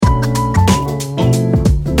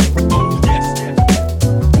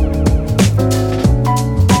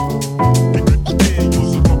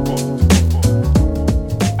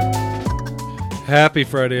Happy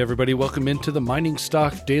Friday, everybody. Welcome into the Mining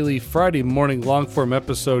Stock Daily Friday morning long-form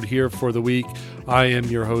episode here for the week. I am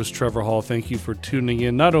your host, Trevor Hall. Thank you for tuning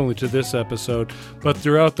in, not only to this episode, but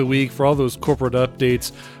throughout the week for all those corporate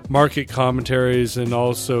updates, market commentaries, and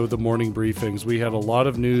also the morning briefings. We had a lot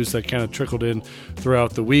of news that kind of trickled in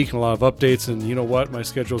throughout the week and a lot of updates. And you know what? My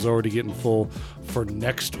schedule is already getting full for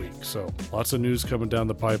next week. So lots of news coming down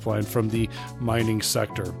the pipeline from the mining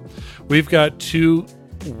sector. We've got two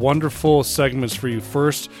wonderful segments for you.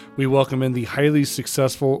 First, we welcome in the highly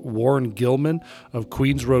successful Warren Gilman of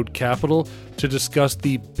Queens Road Capital to discuss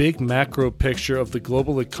the big macro picture of the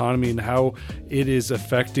global economy and how it is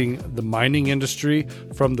affecting the mining industry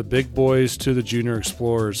from the big boys to the junior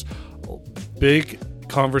explorers. Big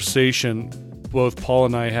conversation both Paul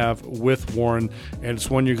and I have with Warren, and it's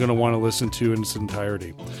one you're going to want to listen to in its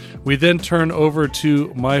entirety. We then turn over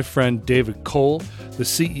to my friend David Cole, the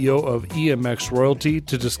CEO of EMX Royalty,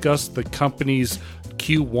 to discuss the company's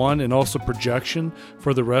Q1 and also projection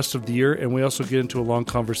for the rest of the year. And we also get into a long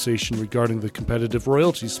conversation regarding the competitive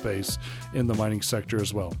royalty space in the mining sector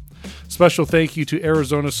as well. Special thank you to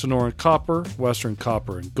Arizona Sonoran Copper, Western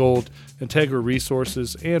Copper and Gold, Integra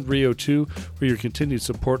Resources, and Rio2 for your continued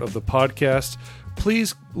support of the podcast.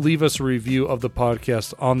 Please leave us a review of the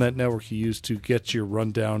podcast on that network you use to get your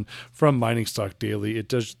rundown from Mining Stock Daily. It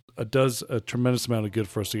does a tremendous amount of good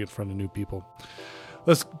for us to get in front of new people.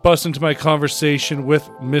 Let's bust into my conversation with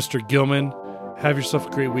Mr. Gilman. Have yourself a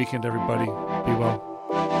great weekend, everybody. Be well.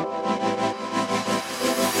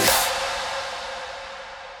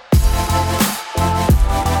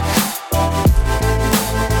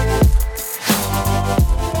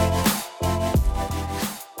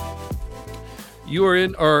 You are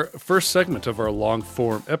in our first segment of our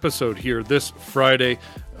long-form episode here this Friday,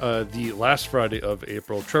 the last Friday of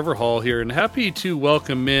April. Trevor Hall here, and happy to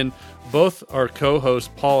welcome in both our co-hosts,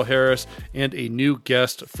 Paul Harris, and a new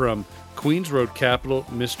guest from Queens Road Capital,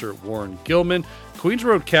 Mr. Warren Gilman. Queens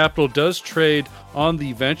Road Capital does trade on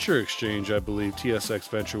the Venture Exchange, I believe, TSX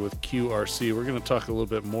Venture with QRC. We're going to talk a little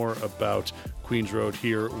bit more about Queens Road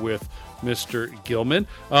here with Mr. Gilman.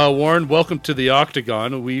 Warren, welcome to the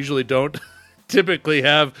Octagon. We usually don't typically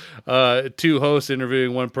have two hosts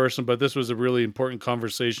interviewing one person, but this was a really important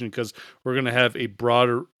conversation because we're going to have a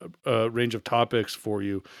broader range of topics for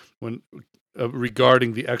you when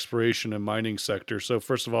regarding the exploration and mining sector. So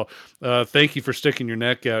first of all, thank you for sticking your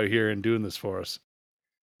neck out here and doing this for us.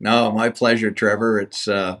 No, my pleasure, Trevor. It's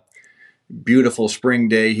a beautiful spring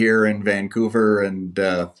day here in Vancouver, and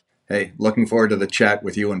hey, looking forward to the chat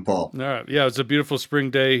with you and Paul. All right. Yeah, it's a beautiful spring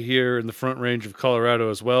day here in the Front Range of Colorado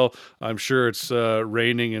as well. I'm sure it's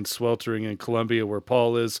raining and sweltering in Columbia where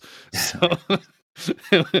Paul is. So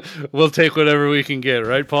we'll take whatever we can get,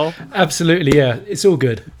 right, Paul? Absolutely, yeah. It's all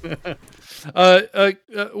good.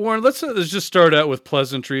 Warren, let's just start out with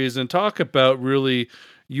pleasantries and talk about really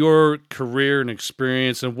your career and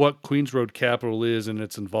experience and what Queens Road Capital is and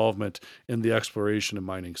its involvement in the exploration and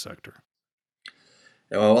mining sector.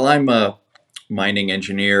 Well, I'm a mining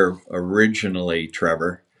engineer originally,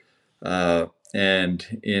 Trevor.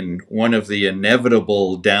 And in one of the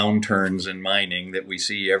inevitable downturns in mining that we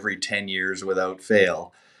see every 10 years without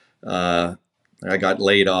fail, I got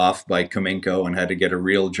laid off by Cominco and had to get a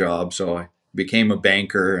real job. So I became a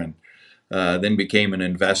banker and then became an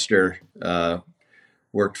investor.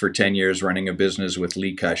 Worked for 10 years running a business with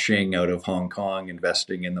Li Ka-shing out of Hong Kong,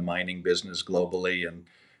 investing in the mining business globally, and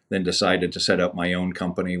then decided to set up my own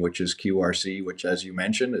company, which is QRC, which, as you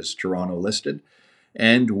mentioned, is Toronto listed.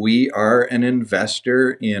 And we are an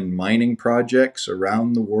investor in mining projects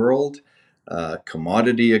around the world,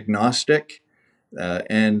 commodity agnostic,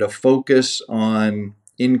 and a focus on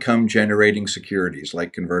income generating securities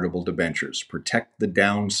like convertible debentures. Protect the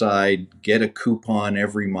downside, get a coupon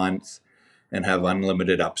every month, and have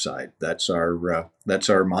unlimited upside. That's our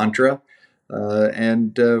mantra.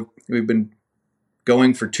 And we've been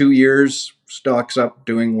going for 2 years, stocks up,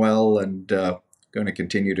 doing well, and going to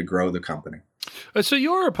continue to grow the company. So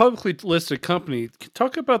you're a publicly listed company.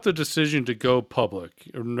 Talk about the decision to go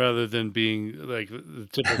public rather than being like the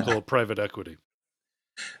typical private equity.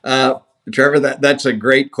 Trevor, that's a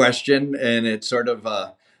great question, and it's sort of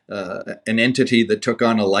an entity that took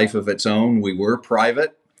on a life of its own. We were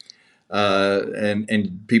private.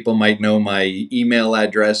 And people might know my email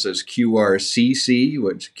address as QRCC,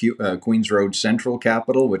 which Queens Road Central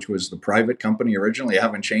Capital, which was the private company originally. I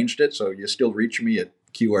haven't changed it, so you still reach me at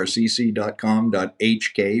qrcc.com.hk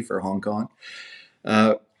for Hong Kong.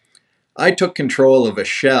 I took control of a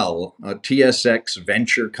shell, a TSX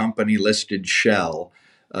venture company listed shell,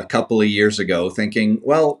 a couple of years ago, thinking,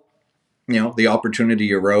 well, the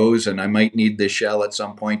opportunity arose, and I might need this shell at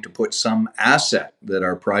some point to put some asset that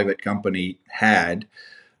our private company had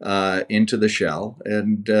into the shell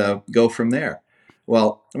and go from there.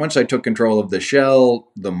 Well, once I took control of the shell,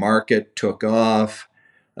 the market took off.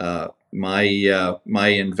 My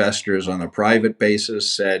investors on a private basis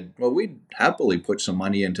said, well, we'd happily put some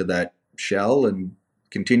money into that shell and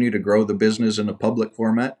continue to grow the business in a public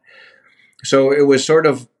format. So it was sort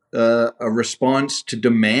of a response to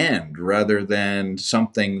demand rather than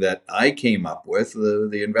something that I came up with.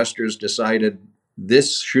 The investors decided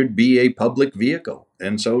this should be a public vehicle,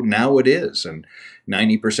 and so now it is. And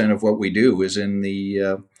 90% of what we do is in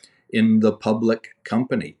the public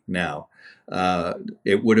company now.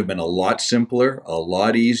 It would have been a lot simpler, a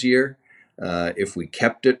lot easier if we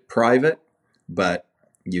kept it private, but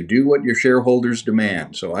you do what your shareholders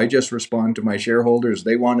demand. So I just respond to my shareholders.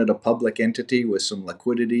 They wanted a public entity with some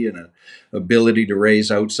liquidity and an ability to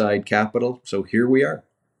raise outside capital. So here we are.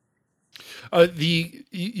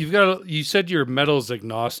 You said you're metals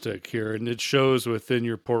agnostic here, and it shows within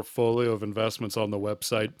your portfolio of investments on the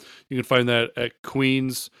website. You can find that at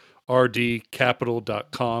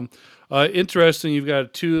queensrdcapital.com. Interesting, you've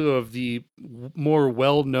got two of the more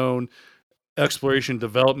well-known exploration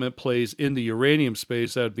development plays in the uranium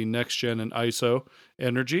space. That would be NextGen and ISO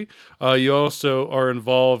Energy. You also are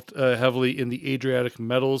involved heavily in the Adriatic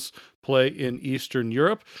Metals play in Eastern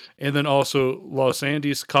Europe, and then also Los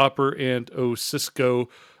Andes Copper and the Cisco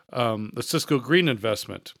Green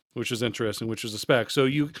investment, which is interesting, which is a SPAC. So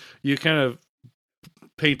you kind of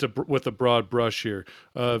paint with a broad brush here.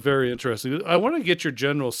 Very interesting. I want to get your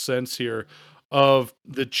general sense here of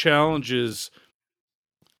the challenges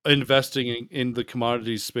investing in the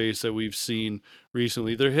commodities space that we've seen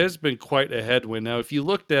recently. There has been quite a headwind. Now, if you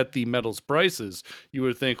looked at the metals prices, you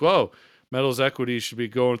would think, whoa, metals equities should be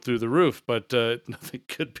going through the roof, but nothing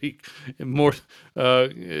could be more,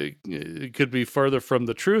 it could be further from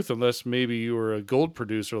the truth, unless maybe you were a gold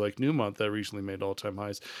producer like Newmont that recently made all-time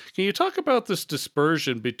highs. Can you talk about this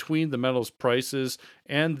dispersion between the metals prices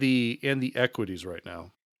and the equities right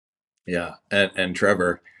now? Yeah, and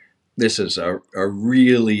Trevor, this is a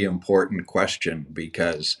really important question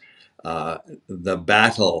because the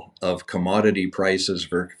battle of commodity prices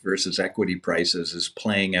versus equity prices is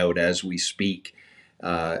playing out as we speak.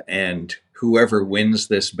 And whoever wins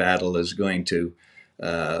this battle is going to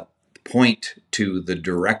point to the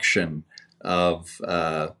direction of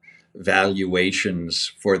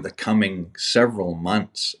valuations for the coming several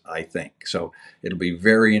months, I think. So it'll be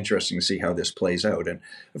very interesting to see how this plays out. And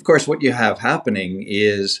of course, what you have happening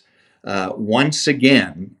is once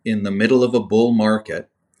again, in the middle of a bull market,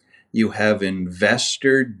 you have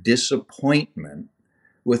investor disappointment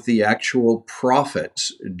with the actual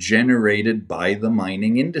profits generated by the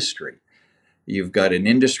mining industry. You've got an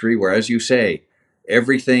industry where, as you say,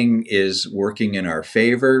 everything is working in our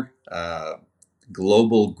favor.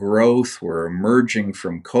 Global growth, we're emerging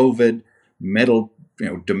from COVID,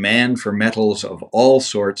 demand for metals of all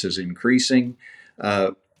sorts is increasing.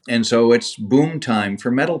 And so it's boom time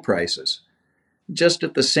for metal prices. Just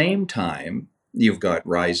at the same time, you've got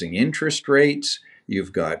rising interest rates,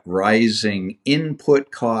 you've got rising input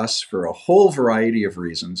costs for a whole variety of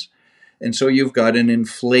reasons. And so you've got an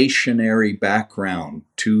inflationary background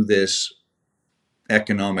to this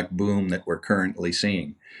economic boom that we're currently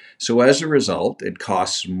seeing. So as a result, it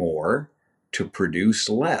costs more to produce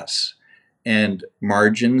less. And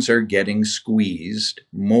margins are getting squeezed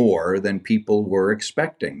more than people were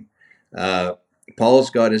expecting. Paul's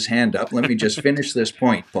got his hand up. Let me just finish this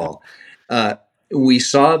point, Paul. We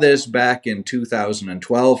saw this back in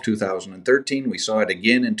 2012, 2013. We saw it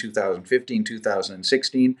again in 2015,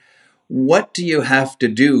 2016. What do you have to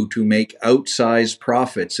do to make outsized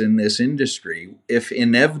profits in this industry if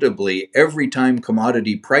inevitably every time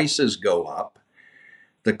commodity prices go up,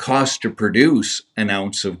 the cost to produce an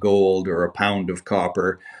ounce of gold or a pound of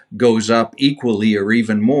copper goes up equally or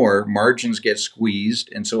even more, margins get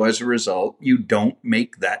squeezed, and so as a result, you don't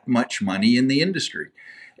make that much money in the industry.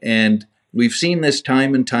 And we've seen this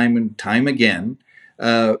time and time again.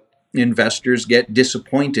 Investors get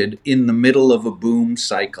disappointed in the middle of a boom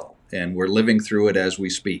cycle, and we're living through it as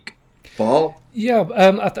we speak. Paul? Yeah,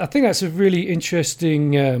 I think that's a really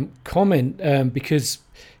interesting comment because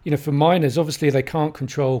for miners, obviously they can't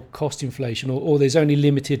control cost inflation or there's only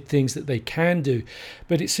limited things that they can do.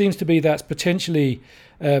 But it seems to be that's potentially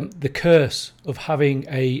the curse of having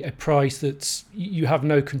a price that you have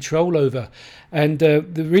no control over. And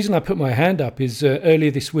the reason I put my hand up is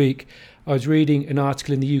earlier this week, I was reading an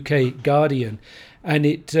article in the UK Guardian, And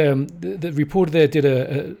the reporter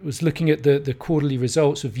there was looking at the quarterly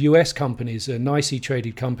results of US companies, nicely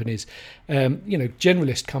traded companies,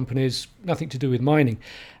 generalist companies, nothing to do with mining.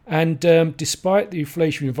 And despite the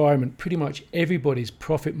inflationary environment, pretty much everybody's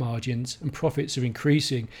profit margins and profits are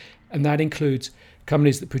increasing. And that includes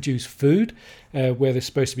companies that produce food, where there's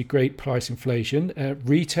supposed to be great price inflation,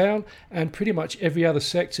 retail, and pretty much every other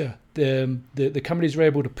sector. The companies are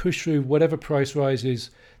able to push through whatever price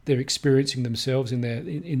rises they're experiencing themselves in their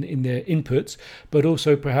inputs, but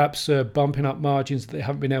also perhaps bumping up margins that they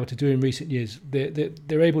haven't been able to do in recent years.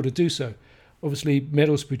 They're able to do so. Obviously,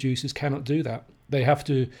 metals producers cannot do that. They have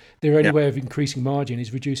to. Their only way of increasing margin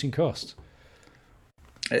is reducing costs.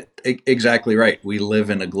 Exactly right. We live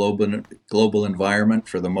in a global environment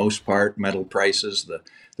for the most part. Metal prices,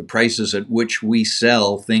 the prices at which we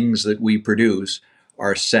sell things that we produce,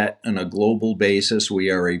 are set on a global basis. We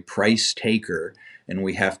are a price taker, and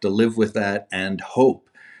we have to live with that and hope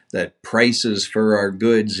that prices for our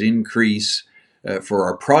goods increase, for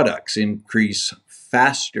our products increase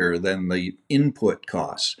faster than the input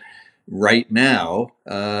costs. Right now,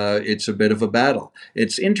 it's a bit of a battle.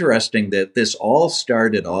 It's interesting that this all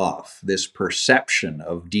started off, this perception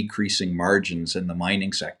of decreasing margins in the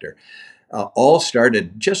mining sector, all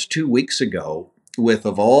started just 2 weeks ago with,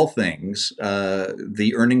 of all things,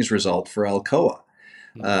 the earnings result for Alcoa.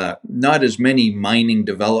 Not as many mining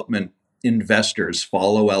development investors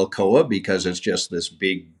follow Alcoa because it's just this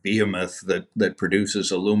big behemoth that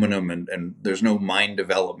produces aluminum, and there's no mine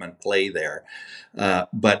development play there.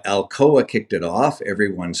 But Alcoa kicked it off.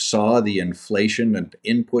 Everyone saw the inflation and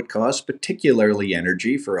input costs, particularly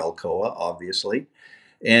energy for Alcoa, obviously.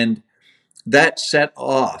 And that set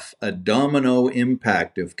off a domino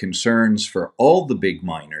impact of concerns for all the big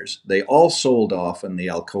miners. They all sold off in the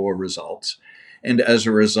Alcoa results. And as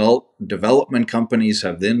a result, development companies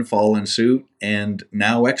have then fallen suit, and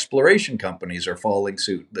now exploration companies are falling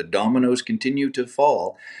suit. The dominoes continue to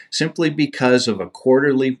fall simply because of a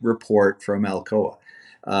quarterly report from Alcoa.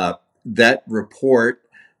 That report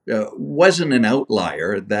wasn't an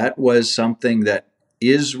outlier. That was something that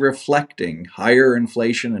is reflecting higher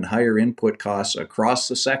inflation and higher input costs across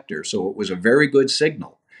the sector. So it was a very good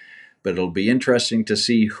signal. But it'll be interesting to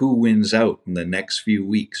see who wins out in the next few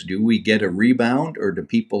weeks. Do we get a rebound, or do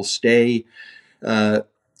people stay,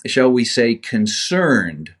 shall we say,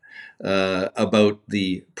 concerned about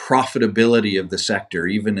the profitability of the sector,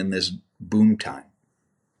 even in this boom time?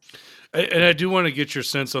 And I do want to get your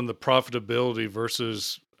sense on the profitability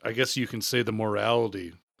versus, I guess you can say, the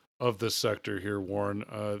morality of this sector here, Warren.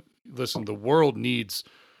 Listen, the world needs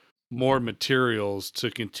more materials to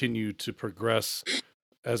continue to progress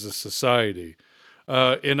as a society.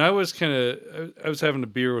 And I was having a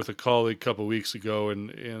beer with a colleague a couple of weeks ago,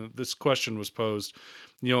 and this question was posed.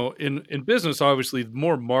 In business, obviously, the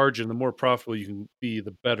more margin, the more profitable you can be,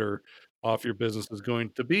 the better off your business is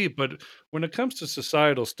going to be. But when it comes to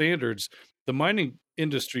societal standards, the mining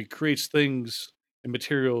industry creates things and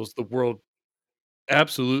materials the world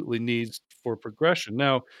absolutely needs for progression.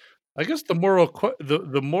 Now, I guess the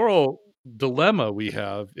moral dilemma we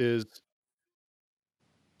have is,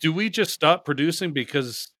 do we just stop producing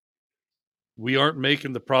because we aren't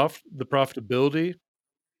making the profitability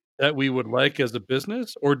that we would like as a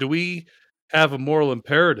business, or do we have a moral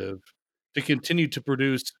imperative to continue to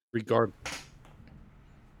produce regardless?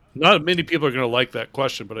 Not many people are going to like that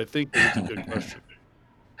question, but I think it's a good question.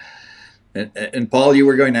 And Paul, you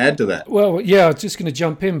were going to add to that. Well, yeah, I was just going to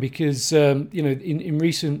jump in because in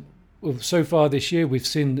recent, well, so far this year, we've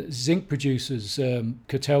seen zinc producers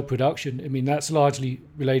curtail production. I mean, that's largely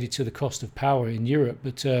related to the cost of power in Europe,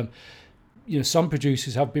 but some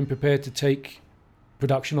producers have been prepared to take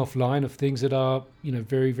production offline of things that are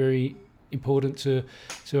very, very important to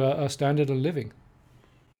our standard of living.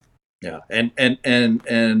 Yeah,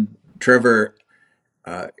 and Trevor,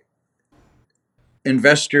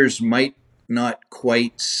 investors might not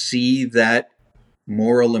quite see that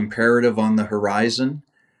moral imperative on the horizon,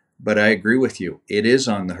 but I agree with you. It is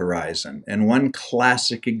on the horizon. And one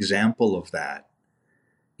classic example of that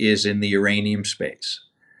is in the uranium space.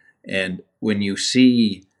 And when you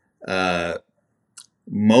see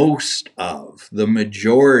most of the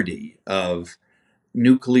majority of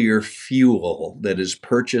nuclear fuel that is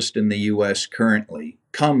purchased in the US currently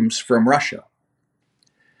comes from Russia.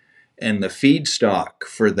 And the feedstock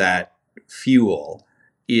for that fuel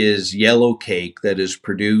is yellow cake that is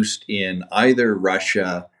produced in either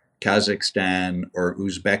Russia, Kazakhstan, or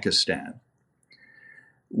Uzbekistan.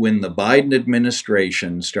 When the Biden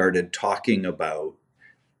administration started talking about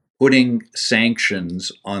putting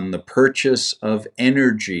sanctions on the purchase of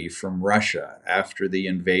energy from Russia after the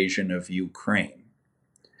invasion of Ukraine,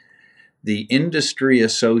 the industry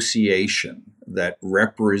association that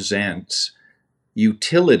represents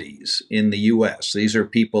utilities in the US. These are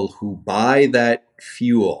people who buy that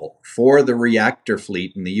fuel for the reactor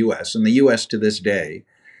fleet in the US. And the US to this day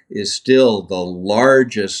is still the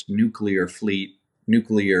largest nuclear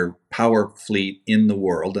power fleet in the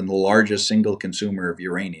world and the largest single consumer of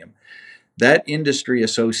uranium. That industry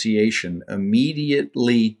association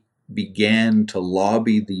immediately began to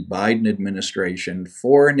lobby the Biden administration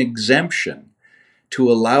for an exemption to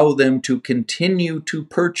allow them to continue to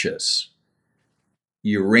purchase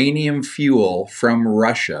uranium fuel from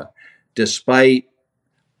Russia, despite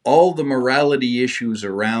all the morality issues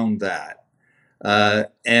around that,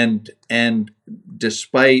 and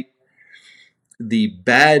despite the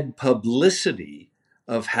bad publicity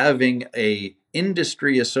of having a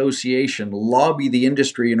industry association lobby the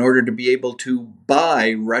industry in order to be able to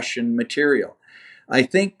buy Russian material. I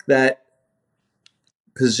think that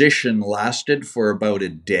position lasted for about a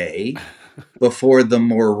day before the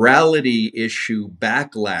morality issue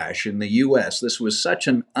backlash in the US. This was such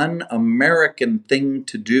an un-American thing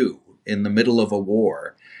to do in the middle of a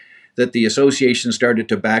war that the association started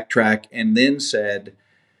to backtrack and then said,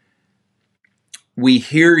 we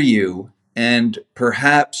hear you, and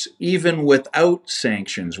perhaps even without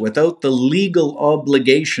sanctions, without the legal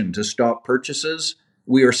obligation to stop purchases,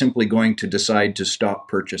 we are simply going to decide to stop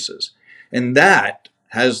purchases. And that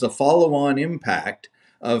has the follow-on impact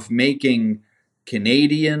of making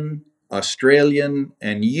Canadian, Australian,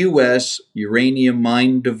 and US uranium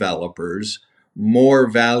mine developers more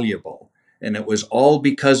valuable. And it was all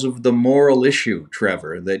because of the moral issue,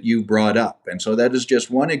 Trevor, that you brought up. And so that is just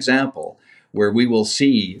one example where we will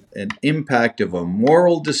see an impact of a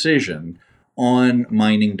moral decision on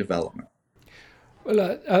mining development.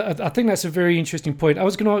 Well, I think that's a very interesting point. I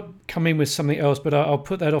was going to come in with something else, but I'll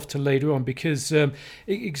put that off to later on, because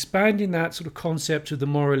expanding that sort of concept of the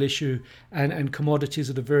moral issue and commodities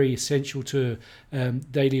that are very essential to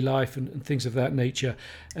daily life and things of that nature.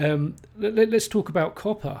 Let's talk about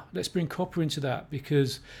copper. Let's bring copper into that,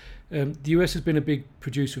 because the US has been a big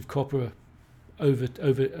producer of copper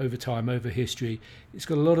over time, over history. It's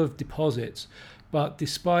got a lot of deposits, but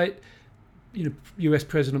despite US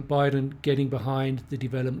President Biden getting behind the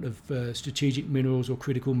development of strategic minerals or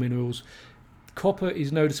critical minerals, copper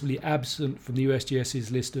is noticeably absent from the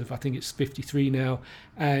USGS's list of, I think it's 53 now,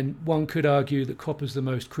 and one could argue that copper is the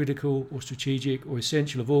most critical or strategic or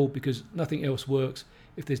essential of all, because nothing else works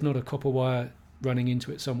if there's not a copper wire running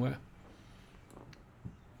into it somewhere.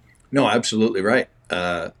 No, absolutely right.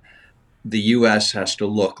 The US has to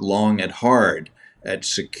look long and hard at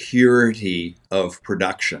security of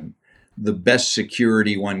production. The best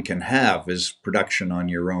security one can have is production on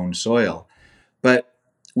your own soil. But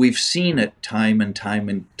we've seen it time and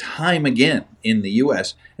time again in the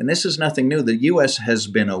US, and this is nothing new. The US has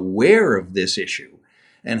been aware of this issue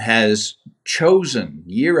and has chosen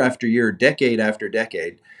year after year, decade after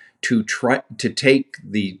decade, to try to take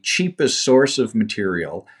the cheapest source of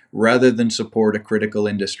material rather than support a critical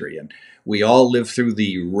industry. And we all lived through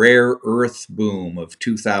the rare earth boom of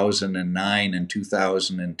 2009 and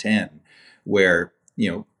 2010, where,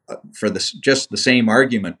 for just the same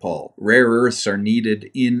argument, Paul, rare earths are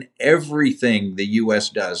needed in everything the U.S.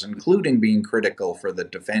 does, including being critical for the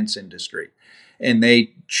defense industry. And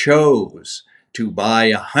they chose to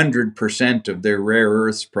buy 100% of their rare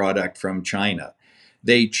earths product from China.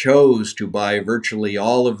 They chose to buy virtually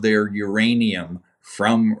all of their uranium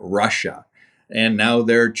from Russia. And now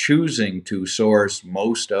they're choosing to source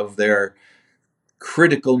most of their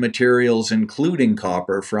critical materials, including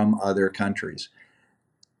copper, from other countries.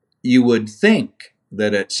 You would think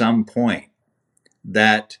that at some point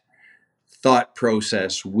that thought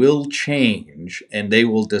process will change and they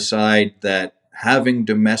will decide that having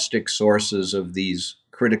domestic sources of these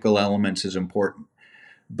critical elements is important.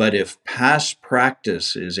 But if past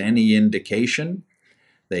practice is any indication,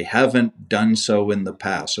 they haven't done so in the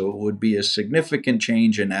past. So it would be a significant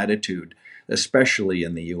change in attitude, especially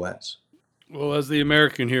in the U.S. Well, as the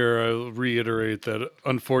American here, I'll reiterate that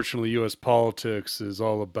unfortunately U.S. politics is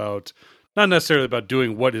all about, not necessarily about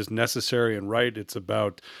doing what is necessary and right, it's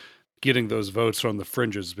about getting those votes from the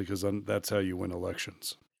fringes, because that's how you win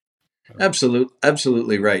elections.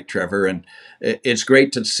 Absolutely right, Trevor. And it's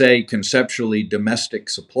great to say conceptually domestic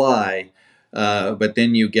supply, but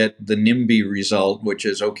then you get the NIMBY result, which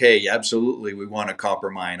is, okay, absolutely, we want a copper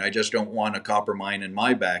mine. I just don't want a copper mine in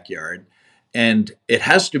my backyard. And it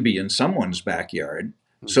has to be in someone's backyard.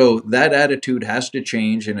 So that attitude has to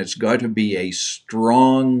change, and it's got to be a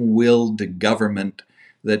strong-willed government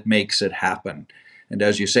that makes it happen. And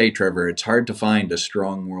as you say, Trevor, it's hard to find a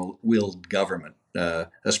strong-willed government.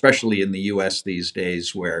 especially in the U.S. these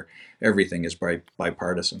days, where everything is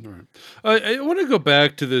bipartisan. Right. I want to go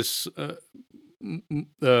back to this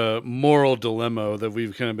moral dilemma that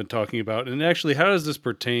we've kind of been talking about, and actually, how does this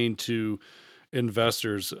pertain to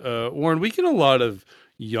investors? Warren, we get a lot of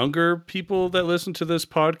younger people that listen to this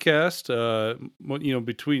podcast,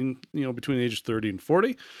 between the ages 30 and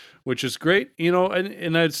 40, which is great,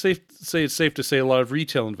 and I'd say it's safe to say a lot of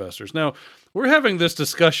retail investors. Now, we're having this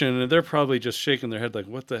discussion and they're probably just shaking their head like,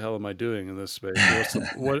 what the hell am I doing in this space?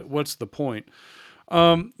 What's the point?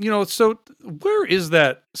 So where is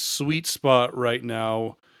that sweet spot right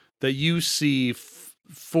now that you see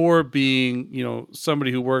for being,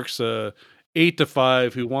 somebody who works 8 to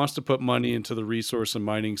 5, who wants to put money into the resource and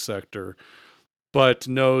mining sector, but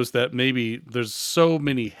knows that maybe there's so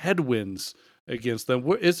many headwinds against them?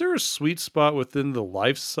 Is there a sweet spot within the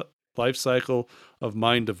life cycle of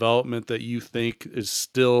mine development that you think is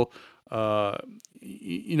still,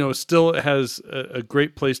 still has a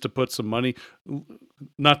great place to put some money?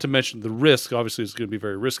 Not to mention the risk. Obviously, it's going to be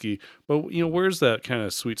very risky. But where's that kind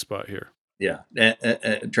of sweet spot here? Yeah,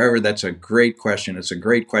 Trevor, that's a great question. It's a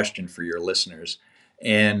great question for your listeners,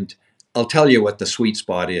 and I'll tell you what the sweet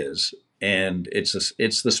spot is. And it's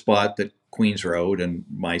the spot that Queens Road and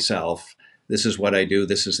myself. This is what I do.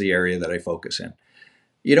 This is the area that I focus in.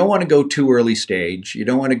 You don't want to go too early stage. You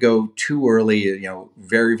don't want to go too early,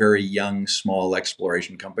 very, very young, small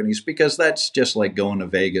exploration companies, because that's just like going to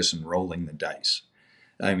Vegas and rolling the dice.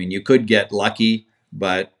 I mean, you could get lucky,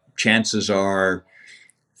 but chances are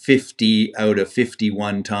 50 out of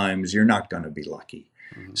 51 times you're not going to be lucky.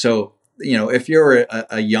 Mm-hmm. So, if you're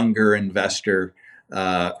a younger investor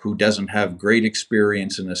who doesn't have great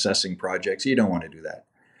experience in assessing projects, you don't want to do that.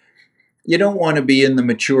 You don't want to be in the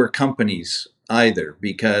mature companies either,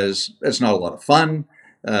 because it's not a lot of fun.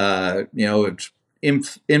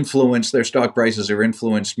 It's influenced, their stock prices are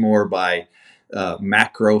influenced more by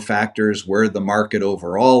macro factors, where the market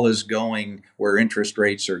overall is going, where interest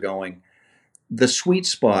rates are going. The sweet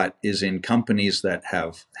spot is in companies that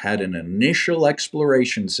have had an initial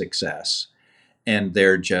exploration success and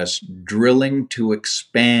they're just drilling to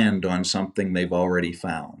expand on something they've already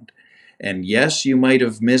found. And yes, you might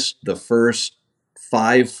have missed the first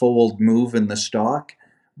 5-fold move in the stock,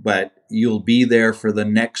 but you'll be there for the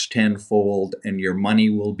next 10-fold, and your money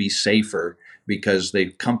will be safer because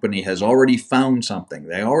the company has already found something.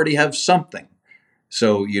 They already have something.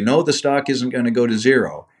 So the stock isn't going to go to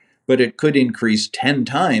zero, but it could increase 10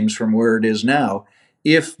 times from where it is now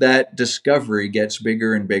if that discovery gets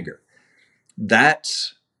bigger and bigger.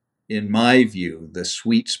 That's, in my view, the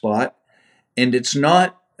sweet spot. And it's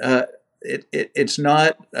not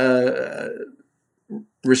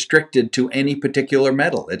restricted to any particular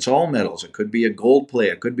metal. It's all metals. It could be a gold play.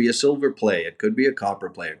 It could be a silver play. It could be a copper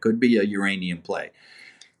play. It could be a uranium play.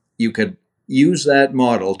 You could use that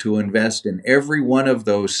model to invest in every one of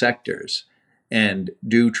those sectors and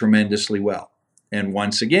do tremendously well. And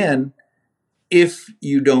once again, if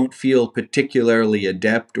you don't feel particularly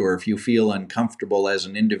adept, or if you feel uncomfortable as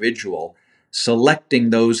an individual selecting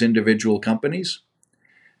those individual companies,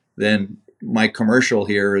 then my commercial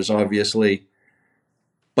here is obviously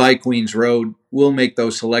buy Queens Road. We'll make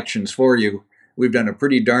those selections for you. We've done a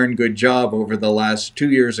pretty darn good job over the last 2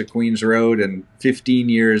 years at Queens Road and 15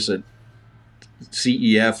 years at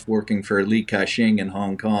CEF working for Li Ka-shing in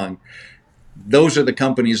Hong Kong. Those are the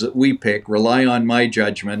companies that we pick. Rely on my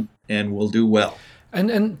judgment and we'll do well.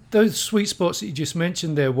 And those sweet spots that you just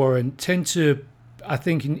mentioned there, Warren, tend to, I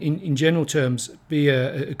think in general terms, be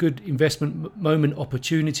a good investment moment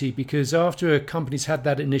opportunity, because after a company's had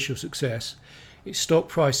that initial success, its stock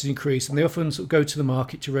prices increase, and they often sort of go to the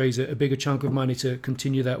market to raise a bigger chunk of money to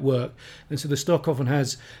continue that work. And so the stock often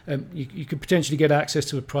has, you could potentially get access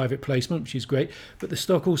to a private placement, which is great, but the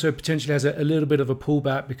stock also potentially has a little bit of a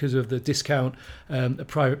pullback because of the discount a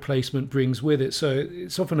private placement brings with it. So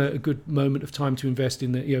it's often a good moment of time to invest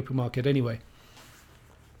in the open market anyway.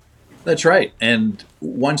 That's right. And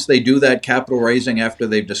once they do that capital raising after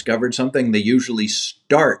they've discovered something, they usually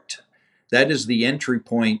start. That is the entry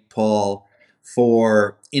point, Paul,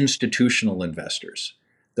 for institutional investors.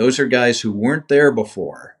 Those are guys who weren't there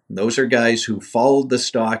before. Those are guys who followed the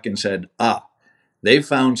stock and said, they've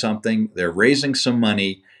found something, they're raising some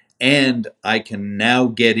money, and I can now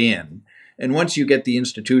get in. And once you get the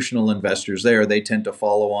institutional investors there, they tend to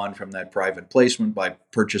follow on from that private placement by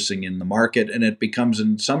purchasing in the market, and it becomes,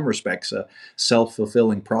 in some respects, a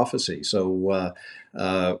self-fulfilling prophecy. So,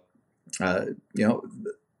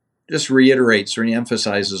 just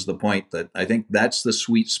reemphasizes the point that I think that's the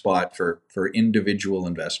sweet spot for individual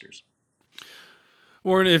investors.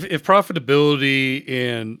 Warren, if profitability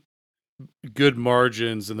and good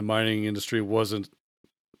margins in the mining industry wasn't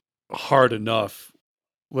hard enough,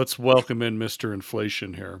 let's welcome in Mr.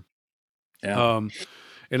 Inflation here. Yeah.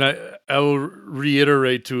 And I will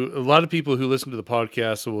reiterate to a lot of people who listen to the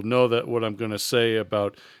podcast will know that what I'm going to say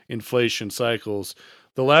about inflation cycles.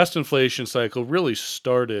 The last inflation cycle really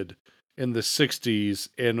started in the 60s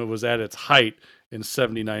and it was at its height in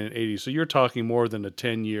 79 and 80. So you're talking more than a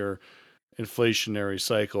 10-year inflationary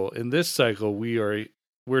cycle. In this cycle,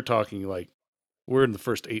 we're talking like we're in the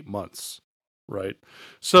first 8 months, right?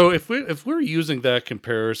 So if we're using that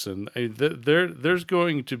comparison, there's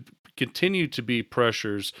going to continue to be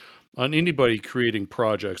pressures on anybody creating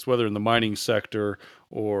projects, whether in the mining sector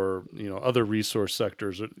or other resource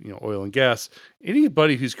sectors, oil and gas.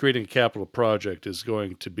 Anybody who's creating a capital project is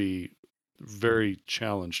going to be very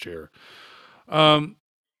challenged here.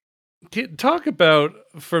 Talk about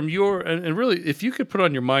from your and really, if you could put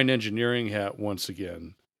on your mine engineering hat once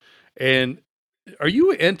again, and are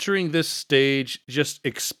you entering this stage just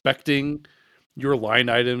expecting your line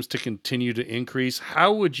items to continue to increase?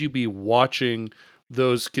 How would you be watching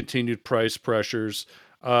those continued price pressures?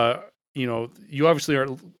 You obviously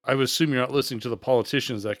aren't, I would assume you're not listening to the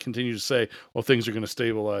politicians that continue to say, well, things are going to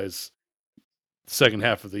stabilize the second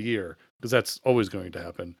half of the year, because that's always going to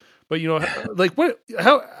happen. But, like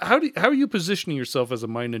how are you positioning yourself as a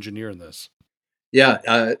mine engineer in this?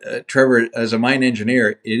 Yeah, Trevor, as a mine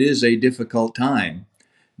engineer, it is a difficult time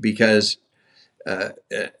because,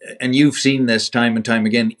 and you've seen this time and time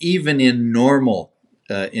again, even in normal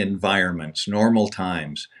environments, normal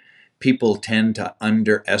times, people tend to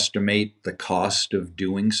underestimate the cost of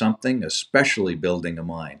doing something, especially building a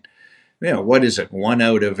mine. What is it? 1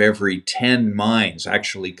 out of every 10 mines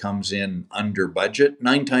actually comes in under budget,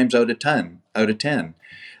 9 times out of 10.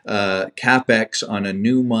 CapEx on a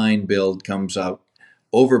new mine build comes out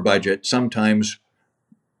over budget, sometimes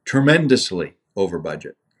tremendously over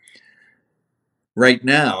budget. Right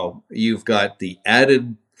now, you've got the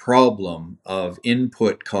added problem of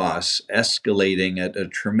input costs escalating at a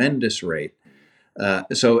tremendous rate.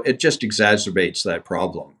 So it just exacerbates that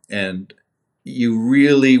problem. And you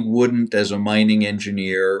really wouldn't, as a mining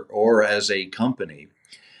engineer or as a company,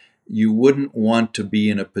 you wouldn't want to be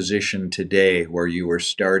in a position today where you are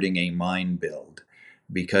starting a mine build,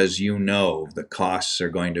 because the costs are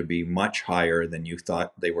going to be much higher than you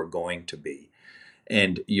thought they were going to be.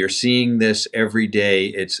 And you're seeing this every day.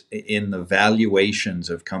 It's in the valuations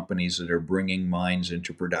of companies that are bringing mines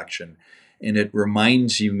into production. And it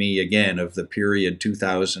reminds me again of the period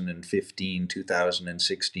 2015,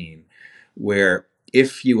 2016, where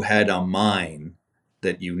if you had a mine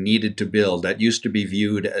that you needed to build, that used to be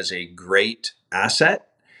viewed as a great asset,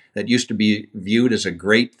 that used to be viewed as a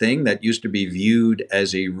great thing, that used to be viewed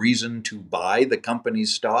as a reason to buy the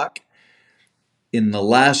company's stock. In the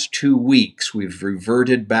last 2 weeks, we've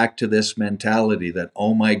reverted back to this mentality that,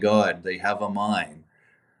 oh my God, they have a mine.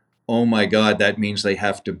 Oh my God, that means they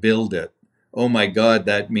have to build it. Oh my God,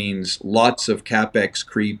 that means lots of CapEx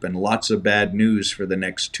creep and lots of bad news for the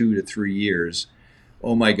next 2 to 3 years.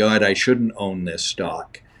 Oh my God, I shouldn't own this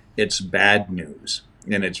stock. It's bad news.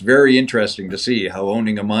 And it's very interesting to see how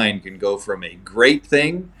owning a mine can go from a great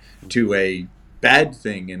thing to a bad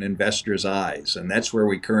thing in investors' eyes. And that's where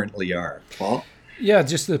we currently are. Paul? Yeah,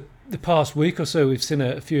 just the past week or so, we've seen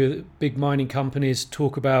a few big mining companies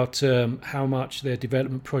talk about how much their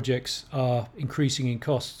development projects are increasing in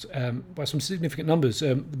costs by some significant numbers.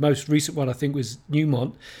 The most recent one, I think, was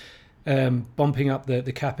Newmont bumping up the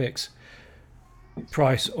CapEx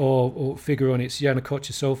price or figure on its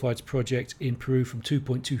Yanacocha Sulfides project in Peru from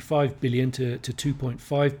 2.25 billion to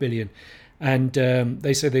 2.5 billion. And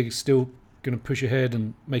they say they're still going to push ahead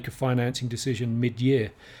and make a financing decision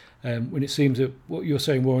mid-year. When it seems that what you're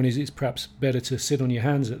saying, Warren, is it's perhaps better to sit on your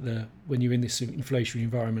hands when you're in this inflationary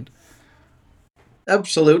environment.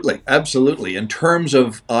 Absolutely. In terms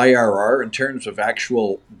of IRR, in terms of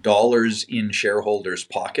actual dollars in shareholders'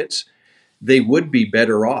 pockets, they would be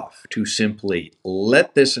better off to simply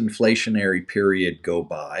let this inflationary period go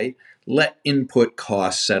by, let input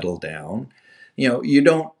costs settle down. You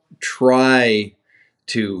don't try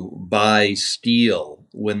to buy steel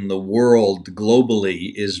when the world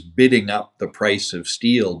globally is bidding up the price of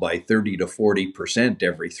steel by 30 to 40%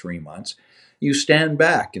 every 3 months. You stand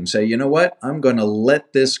back and say, you know what, I'm going to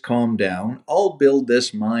let this calm down. I'll build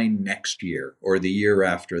this mine next year or the year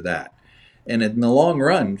after that. And in the long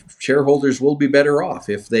run, shareholders will be better off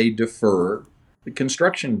if they defer the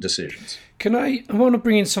construction decisions. I want to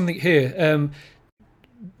bring in something here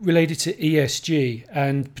related to ESG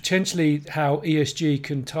and potentially how ESG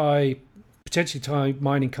can tie potentially tie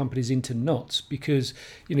mining companies into knots, because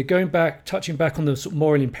touching back on the sort of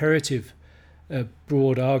moral imperative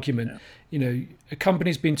broad argument. A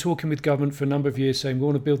company's been talking with government for a number of years saying we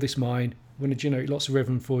want to build this mine, we want to generate lots of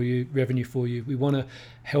revenue for you, we want to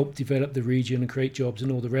help develop the region and create jobs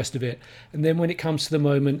and all the rest of it. And then when it comes to the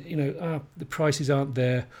moment, the prices aren't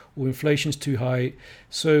there, or inflation's too high,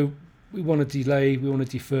 so we want to delay, we want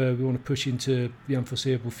to defer, we want to push into the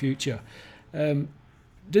unforeseeable future.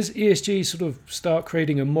 Does ESG sort of start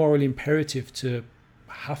creating a moral imperative to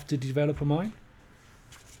have to develop a mine?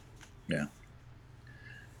 Yeah.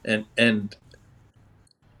 And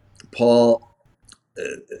Paul,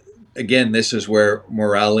 again, this is where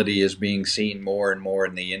morality is being seen more and more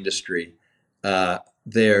in the industry.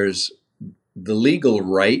 There's the legal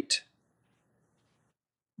right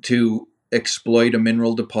to exploit a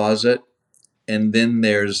mineral deposit, and then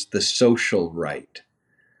there's the social right.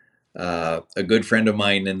 A good friend of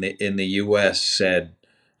mine in the U.S. said,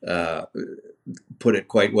 put it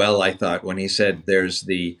quite well, I thought, when he said there's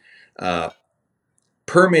the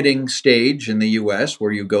permitting stage in the U.S.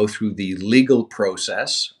 where you go through the legal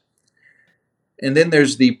process. And then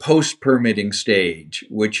there's the post-permitting stage,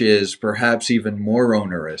 which is perhaps even more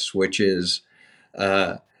onerous, which is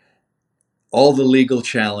all the legal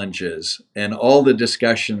challenges and all the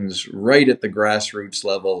discussions right at the grassroots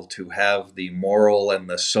level to have the moral and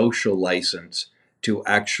the social license to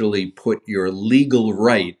actually put your legal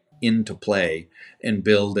right into play and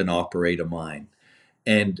build and operate a mine.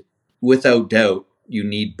 And without doubt, you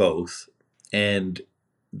need both. And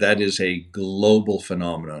that is a global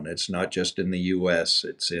phenomenon. It's not just in the US,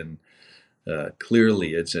 it's in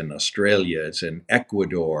clearly it's in Australia, it's in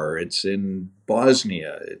Ecuador, it's in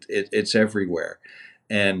Bosnia, it's everywhere.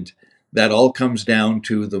 And that all comes down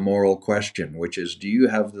to the moral question, which is, do you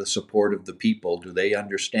have the support of the people? Do they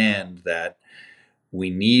understand that we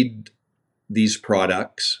need these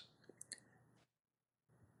products?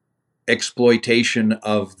 Exploitation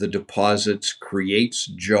of the deposits creates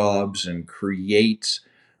jobs and creates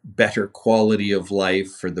better quality of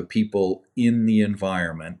life for the people in the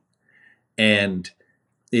environment. And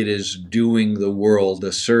it is doing the world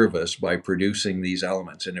a service by producing these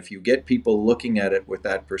elements. And if you get people looking at it with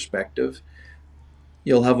that perspective,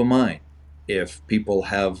 you'll have a mine. If people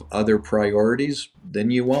have other priorities, then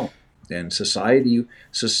you won't. And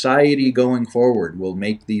society going forward will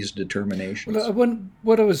make these determinations. Well,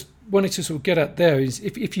 what I was wanting to sort of get at there is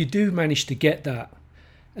if you do manage to get that,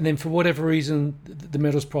 and then for whatever reason the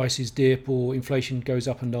metals prices dip or inflation goes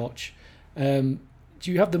up a notch,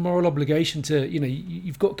 do you have the moral obligation to,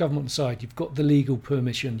 you've got government on the side, you've got the legal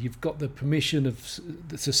permission, you've got the permission of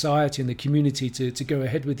the society and the community to go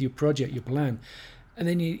ahead with your project, your plan, and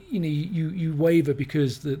then you waver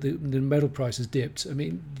because the metal price has dipped? I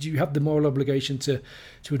mean, do you have the moral obligation to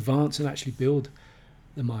advance and actually build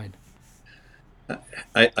the mine?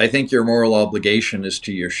 I think your moral obligation is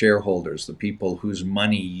to your shareholders, the people whose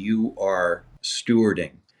money you are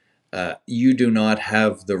stewarding. You do not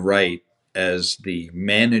have the right as the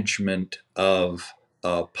management of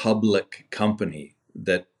a public company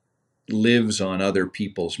that lives on other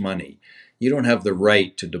people's money. You don't have the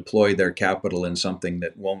right to deploy their capital in something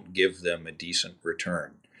that won't give them a decent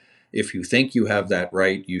return. If you think you have that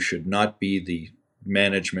right, you should not be the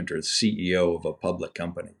management or the CEO of a public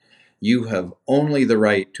company. You have only the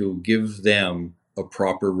right to give them a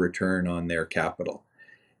proper return on their capital.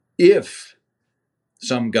 If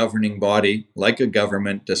some governing body, like a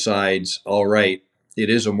government, decides, all right, it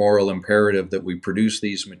is a moral imperative that we produce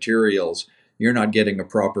these materials, you're not getting a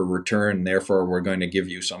proper return, therefore we're going to give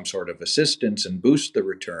you some sort of assistance and boost the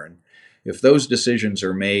return. If those decisions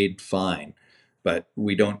are made, fine. But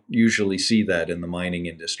we don't usually see that in the mining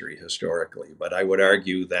industry historically. But I would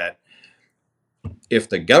argue that if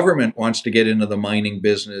the government wants to get into the mining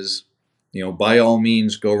business, by all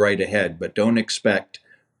means, go right ahead. But don't expect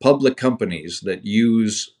public companies that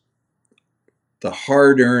use the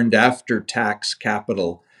hard-earned after-tax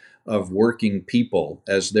capital of working people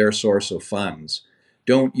as their source of funds.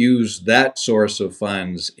 Don't use that source of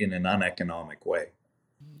funds in an uneconomic way.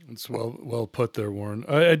 It's well put there, Warren.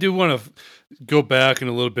 I do want to go back in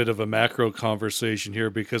a little bit of a macro conversation here,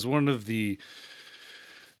 because one of the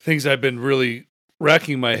things I've been really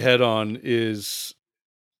racking my head on is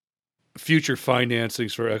future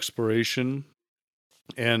financings for exploration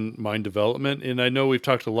and mine development. And I know we've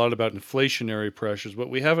talked a lot about inflationary pressures.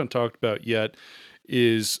 What we haven't talked about yet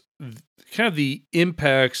is kind of the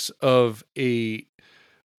impacts of a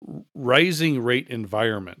rising rate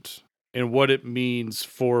environment and what it means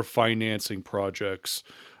for financing projects.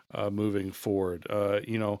 moving forward.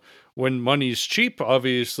 When money's cheap,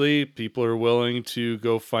 obviously people are willing to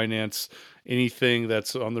go finance anything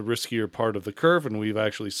that's on the riskier part of the curve, and we've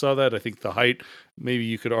actually saw that. I think the height, maybe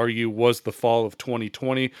you could argue, was the fall of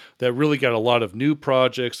 2020 that really got a lot of new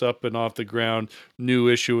projects up and off the ground, new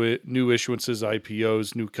issuances,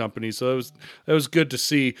 IPOs, new companies. So that was good to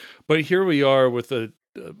see. But here we are with a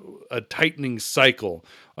tightening cycle.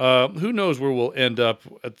 Who knows where we'll end up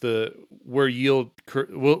at where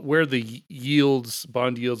the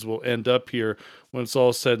bond yields will end up here when it's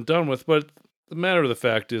all said and done with. But the matter of the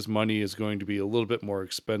fact is money is going to be a little bit more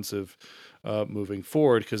expensive moving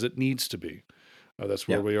forward because it needs to be. That's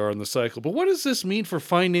where we are in the cycle. But what does this mean for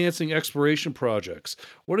financing exploration projects?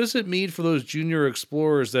 What does it mean for those junior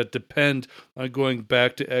explorers that depend on going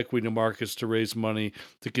back to equity markets to raise money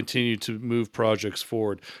to continue to move projects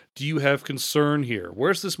forward? Do you have concern here?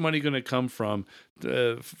 Where's this money going to come from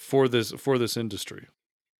for this industry?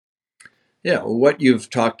 Yeah, what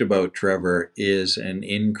you've talked about, Trevor, is an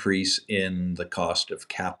increase in the cost of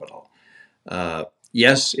capital.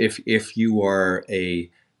 Yes, if you are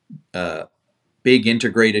a big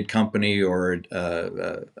integrated company or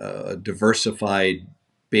a diversified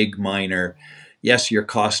big miner, yes, your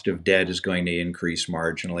cost of debt is going to increase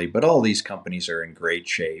marginally, but all these companies are in great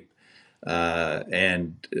shape.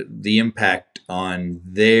 And the impact on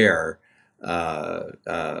their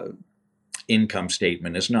income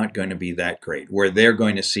statement is not going to be that great. Where they're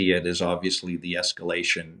going to see it is obviously the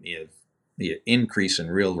escalation if the increase in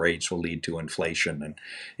real rates will lead to inflation, and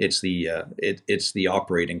it's the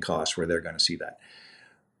operating costs where they're going to see that.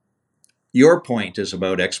 Your point is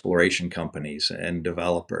about exploration companies and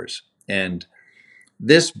developers, and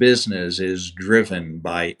this business is driven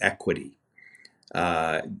by equity.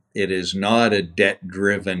 It is not a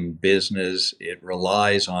debt-driven business. It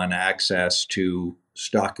relies on access to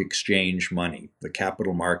stock exchange money, the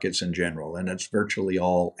capital markets in general, and it's virtually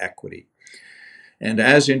all equity. And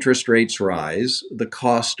as interest rates rise, the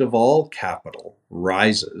cost of all capital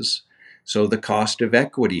rises, so the cost of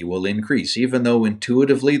equity will increase. Even though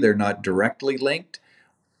intuitively they're not directly linked,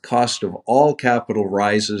 cost of all capital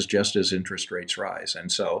rises just as interest rates rise.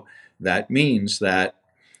 And so that means that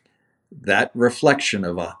reflection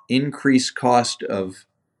of an increased cost of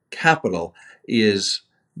capital is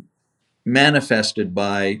manifested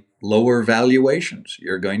by lower valuations.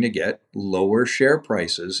 You're going to get lower share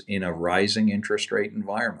prices in a rising interest rate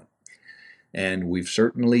environment. And we've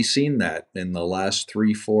certainly seen that in the last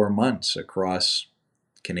 3-4 months across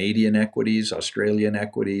Canadian equities, Australian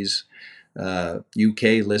equities,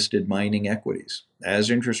 UK listed mining equities.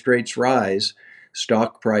 As interest rates rise,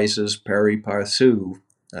 stock prices pari passu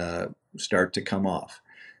start to come off.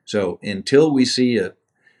 So until we see a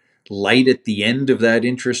light at the end of that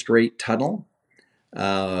interest rate tunnel,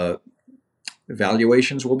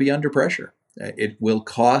 valuations will be under pressure. It will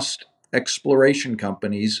cost exploration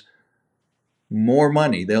companies more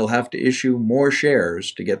money. They'll have to issue more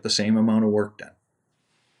shares to get the same amount of work done.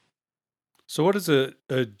 So what does a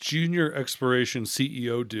junior exploration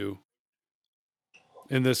CEO do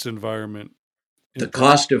in this environment? The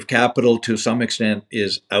cost of capital, to some extent,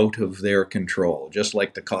 is out of their control, just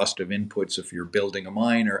like the cost of inputs if you're building a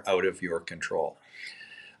mine are out of your control.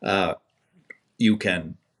 You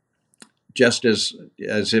can, just as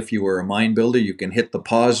if you were a mine builder, you can hit the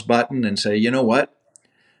pause button and say, you know what?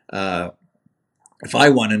 If I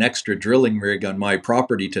want an extra drilling rig on my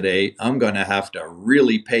property today, I'm going to have to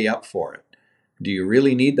really pay up for it. Do you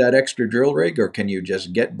really need that extra drill rig, or can you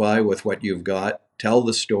just get by with what you've got, tell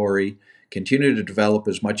the story, continue to develop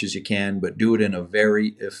as much as you can, but do it in a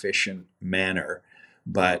very efficient manner,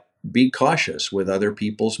 but be cautious with other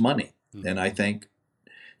people's money? Mm-hmm. And I think,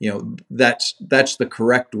 that's the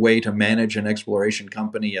correct way to manage an exploration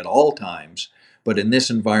company at all times. But in this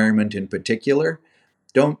environment in particular,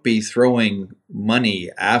 don't be throwing money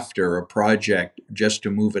after a project just to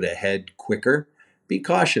move it ahead quicker. Be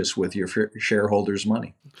cautious with your shareholders'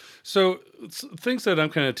 money. So things that I'm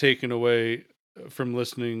kind of taking away from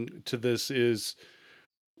listening to this is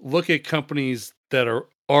look at companies that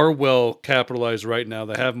are well capitalized right now,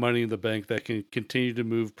 that have money in the bank, that can continue to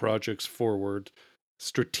move projects forward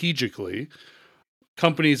strategically.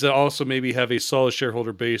 Companies that also maybe have a solid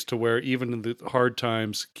shareholder base to where even in the hard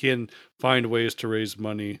times can find ways to raise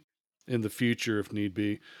money in the future if need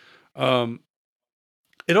be.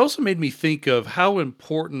 It also made me think of how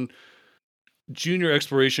important junior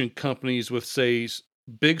exploration companies with, say,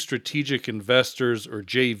 big strategic investors or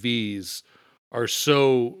JVs are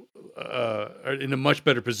are in a much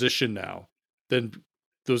better position now than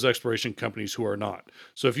those exploration companies who are not.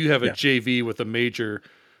 So if you have a JV with a major,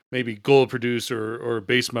 maybe gold producer or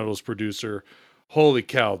base metals producer, holy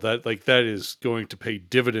cow, that is going to pay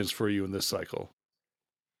dividends for you in this cycle.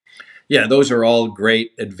 Yeah, those are all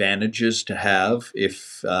great advantages to have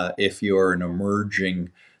if you're an emerging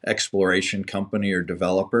exploration company or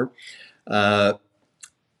developer. But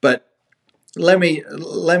let me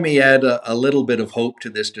add a little bit of hope to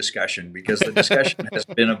this discussion, because the discussion has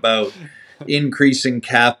been about increasing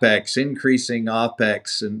CapEx, increasing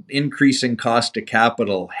OpEx, and increasing cost of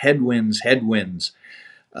capital, headwinds.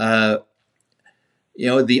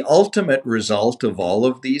 The ultimate result of all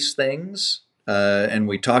of these things, and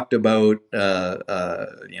we talked about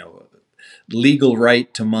legal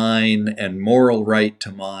right to mine and moral right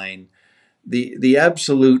to mine. The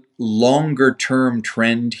absolute longer term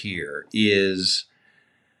trend here is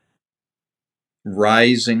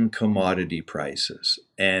rising commodity prices,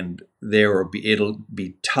 and it'll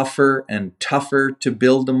be tougher and tougher to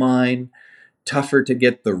build a mine, tougher to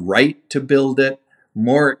get the right to build it,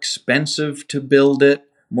 more expensive to build it,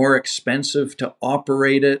 more expensive to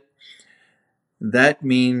operate it. That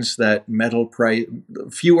means that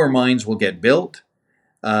fewer mines will get built.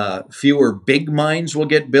 Fewer big mines will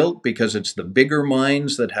get built, because it's the bigger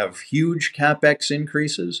mines that have huge CapEx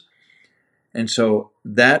increases. And so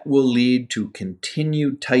that will lead to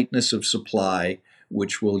continued tightness of supply,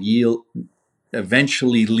 which will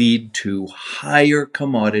eventually lead to higher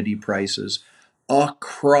commodity prices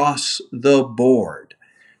across the board.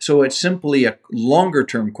 So it's simply a longer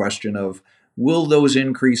term question of, will those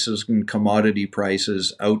increases in commodity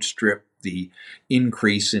prices outstrip the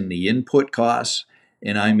increase in the input costs?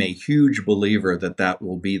 And I'm a huge believer that that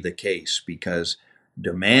will be the case, because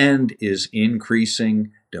demand is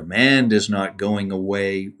increasing. Demand is not going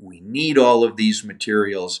away. We need all of these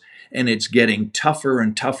materials, and it's getting tougher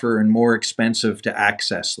and tougher and more expensive to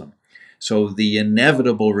access them. So the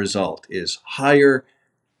inevitable result is higher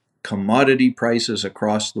commodity prices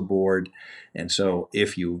across the board. And so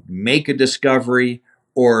if you make a discovery,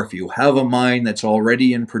 or if you have a mine that's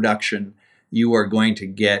already in production, you are going to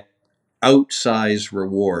get outsized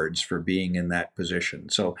rewards for being in that position.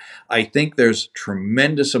 So I think there's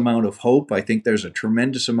tremendous amount of hope. I think there's a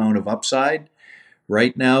tremendous amount of upside.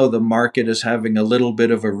 Right now, the market is having a little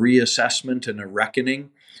bit of a reassessment and a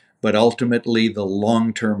reckoning, but ultimately the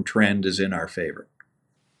long-term trend is in our favor.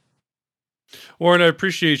 Warren, I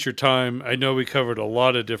appreciate your time. I know we covered a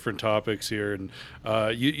lot of different topics here, and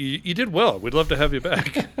you did well. We'd love to have you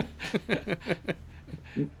back.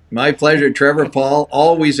 My pleasure, Trevor. Paul,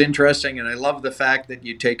 always interesting, and I love the fact that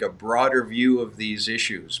you take a broader view of these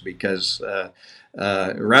issues, because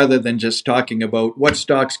rather than just talking about what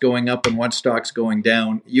stock's going up and what stock's going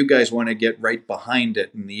down, you guys want to get right behind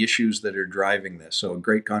it and the issues that are driving this. So a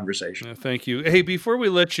great conversation. Thank you. Hey, before we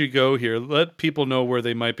let you go here, let people know where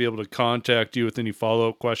they might be able to contact you with any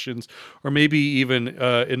follow-up questions, or maybe even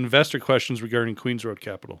investor questions regarding Queen's Road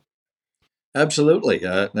Capital. Absolutely.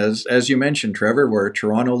 As you mentioned, Trevor, we're a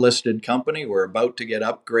Toronto-listed company. We're about to get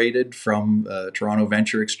upgraded from Toronto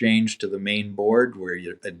Venture Exchange to the main board.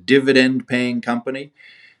 We're a dividend-paying company.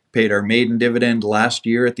 Paid our maiden dividend last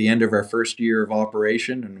year at the end of our first year of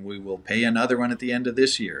operation, and we will pay another one at the end of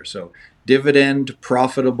this year. So, dividend,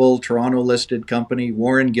 profitable, Toronto-listed company.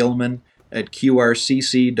 Warren Gilman at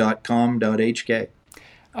qrcc.com.hk.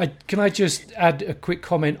 Can I just add a quick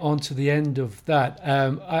comment onto the end of that?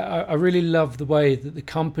 I really love the way that the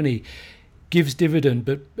company gives dividend,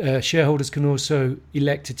 but shareholders can also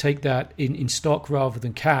elect to take that in stock rather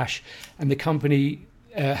than cash. And the company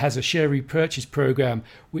has a share repurchase program,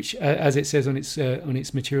 which, as it says on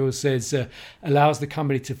its materials, says allows the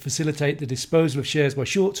company to facilitate the disposal of shares by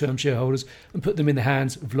short-term shareholders and put them in the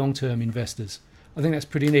hands of long-term investors. I think that's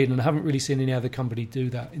pretty neat, and I haven't really seen any other company do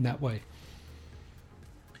that in that way.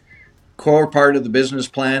 Core part of the business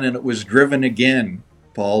plan, and it was driven again,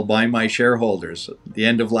 Paul, by my shareholders. At the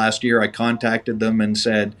end of last year, I contacted them and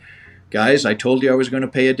said, guys, I told you I was going to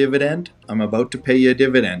pay a dividend. I'm about to pay you a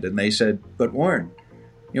dividend. And they said, but Warren,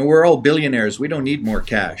 we're all billionaires. We don't need more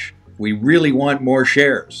cash. We really want more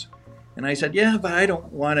shares. And I said, yeah, but I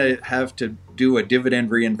don't want to have to do a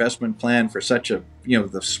dividend reinvestment plan for such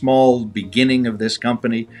the small beginning of this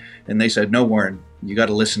company. And they said, no, Warren, you got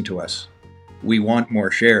to listen to us. We want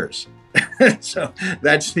more shares. So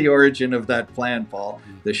that's the origin of that plan, Paul.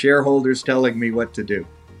 The shareholders telling me what to do.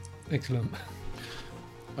 Excellent.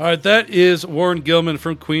 All right, that is Warren Gilman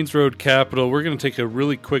from Queen's Road Capital. We're going to take a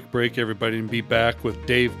really quick break, everybody, and be back with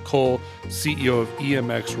Dave Cole, CEO of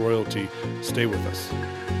EMX Royalty. Stay with us.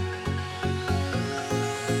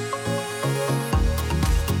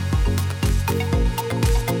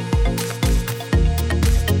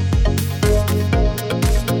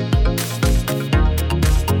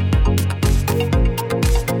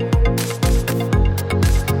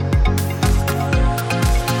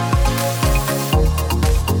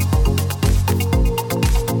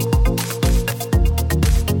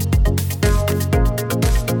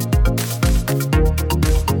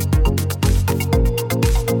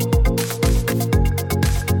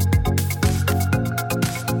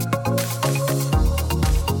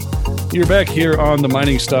 you're back here on the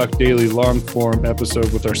Mining Stock Daily long form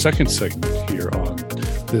episode with our second segment here on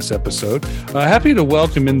this episode. Happy to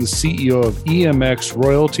welcome in the CEO of EMX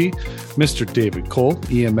Royalty, Mr. David Cole.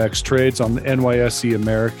 EMX trades on the NYSE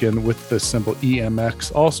American with the symbol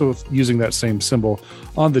EMX, also using that same symbol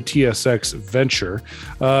on the TSX Venture.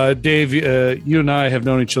 Dave, you and I have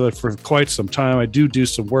known each other for quite some time. I do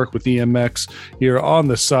some work with EMX here on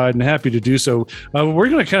the side, and happy to do so. We're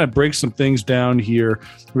going to kind of break some things down here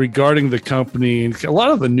regarding the company and a lot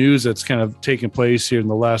of the news that's kind of taken place here in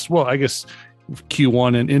the last,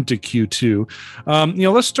 Q1 and into Q2.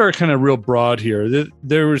 Let's start kind of real broad here.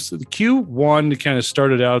 There was Q1 kind of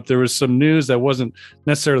started out. There was some news that wasn't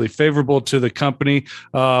necessarily favorable to the company,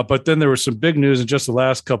 but then there was some big news in just the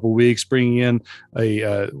last couple of weeks, bringing in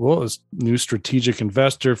a new strategic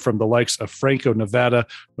investor from the likes of Franco-Nevada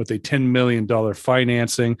with a $10 million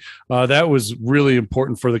financing. That was really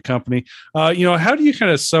important for the company. How do you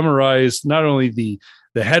kind of summarize not only the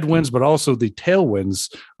headwinds, but also the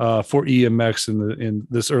tailwinds for EMX in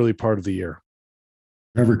this early part of the year?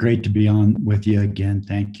 Trevor, great to be on with you again.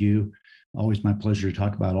 Thank you. Always my pleasure to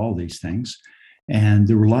talk about all these things. And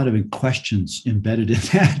there were a lot of questions embedded in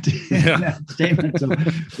that statement.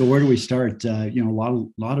 So where do we start? A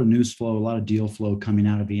lot of news flow, a lot of deal flow coming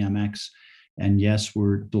out of EMX. And yes,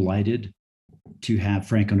 we're delighted to have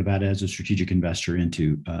Franco-Nevada as a strategic investor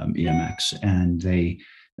into EMX. And they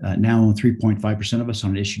now own 3.5% of us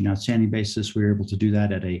on an issued and outstanding basis. We were able to do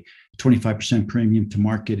that at a 25% premium to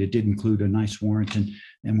market. It did include a nice warrant,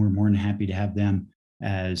 and we're more than happy to have them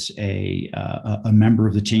as a member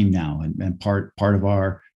of the team now and part of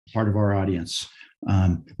our audience.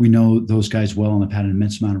 We know those guys well and have had an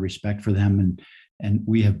immense amount of respect for them, and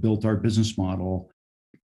we have built our business model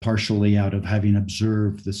partially out of having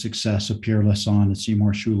observed the success of Pierre Lassonde and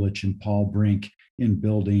Seymour Schulich and Paul Brink in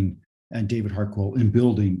building, and David Harquail in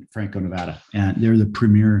building Franco-Nevada. And they're the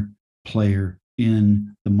premier player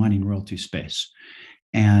in the mining royalty space.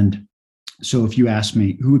 And so if you ask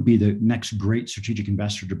me who would be the next great strategic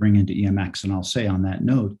investor to bring into EMX, and I'll say on that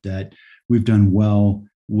note that we've done well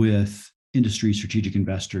with industry strategic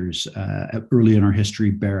investors early in our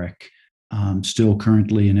history. Barrick, still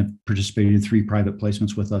currently and have participated in 3 private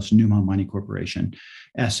placements with us. Newmont Mining Corporation.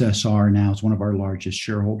 SSR now is one of our largest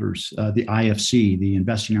shareholders. The IFC, the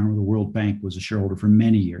investing arm of the World Bank, was a shareholder for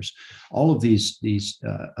many years. All of these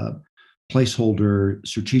placeholder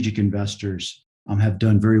strategic investors have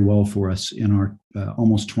done very well for us in our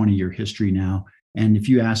almost 20-year history now. And if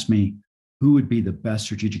you ask me who would be the best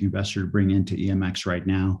strategic investor to bring into EMX right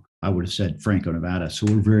now, I would have said Franco-Nevada. So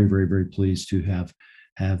we're very, very, very pleased to have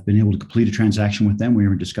been able to complete a transaction with them. We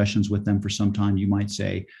were in discussions with them for some time. You might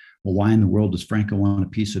say, well, why in the world does Franco want a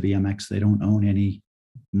piece of EMX? They don't own any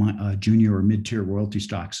junior or mid-tier royalty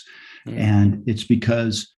stocks. Mm-hmm. And it's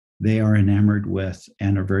because they are enamored with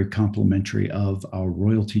and are very complimentary of our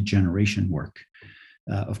royalty generation work.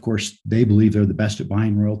 Of course, they believe they're the best at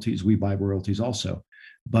buying royalties. We buy royalties also.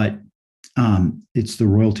 But it's the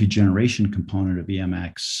royalty generation component of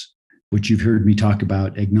EMX, which you've heard me talk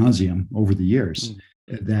about ad nauseum over the years. Mm-hmm.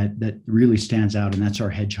 That really stands out, and that's our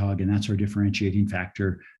hedgehog, and that's our differentiating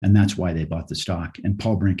factor, and that's why they bought the stock. And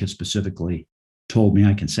Paul Brink has specifically told me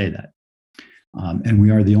I can say that. And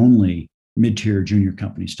we are the only mid-tier junior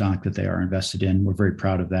company stock that they are invested in. We're very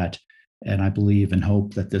proud of that, and I believe and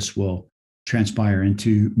hope that this will transpire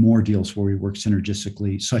into more deals where we work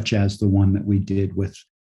synergistically, such as the one that we did with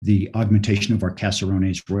the augmentation of our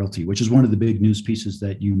Caserones royalty, which is one of the big news pieces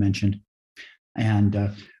that you mentioned. And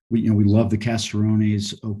we love the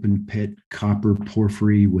Caserones open pit copper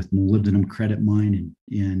porphyry with molybdenum credit mine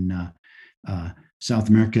in South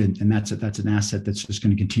America, and that's an asset that's just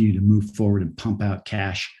going to continue to move forward and pump out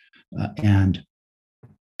cash. And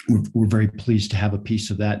we're very pleased to have a piece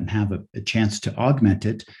of that and have a chance to augment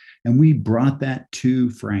it. And we brought that to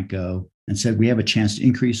Franco and said, we have a chance to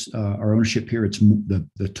increase our ownership here. It's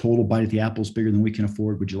the total bite at the apple is bigger than we can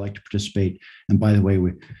afford. Would you like to participate? And by the way,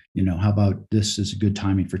 how about this is a good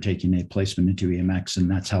timing for taking a placement into EMX? And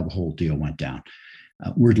that's how the whole deal went down.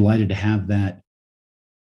 We're delighted to have that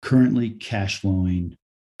currently cash flowing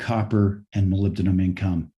copper and molybdenum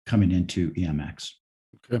income coming into EMX.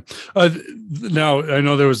 Okay. Now I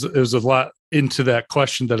know there was a lot into that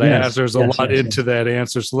question that I asked. There's a lot into that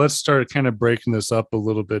answer. So let's start kind of breaking this up a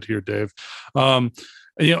little bit here, Dave.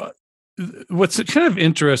 What's kind of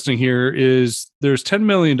interesting here is there's $10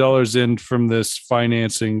 million in from this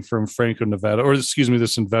financing from Franco-Nevada, or excuse me,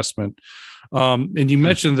 this investment. And you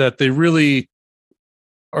mentioned that they really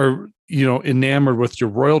are, enamored with your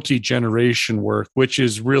royalty generation work, which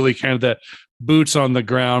is really kind of that boots on the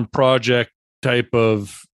ground project type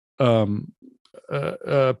of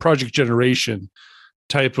project generation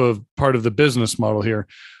type of part of the business model here.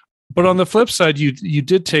 But on the flip side, you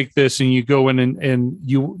did take this and you go in and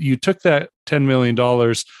you took that $10 million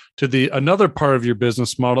to another part of your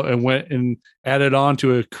business model and went and added on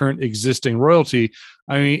to a current existing royalty.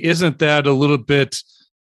 I mean, isn't that a little bit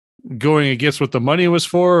going against what the money was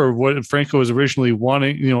for, or what Franco was originally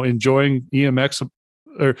wanting, enjoying EMX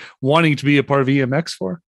or wanting to be a part of EMX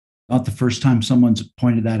for? Not the first time someone's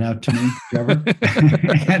pointed that out to me, Trevor,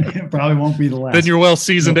 and it probably won't be the last. Then you're well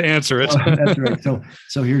seasoned to answer it. That's right.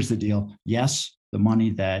 So here's the deal. Yes, the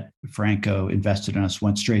money that Franco invested in us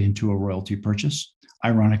went straight into a royalty purchase.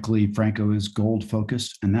 Ironically, Franco is gold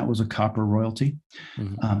focused, and that was a copper royalty.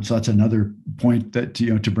 Mm-hmm. So that's another point that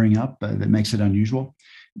to bring up that makes it unusual.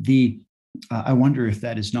 I wonder if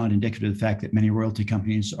that is not indicative of the fact that many royalty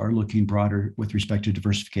companies are looking broader with respect to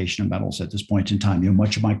diversification of metals at this point in time.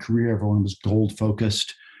 Much of my career, everyone was gold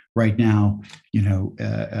focused. Right now,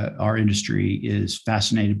 our industry is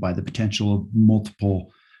fascinated by the potential of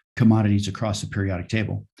multiple commodities across the periodic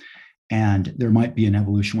table. And there might be an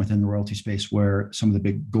evolution within the royalty space where some of the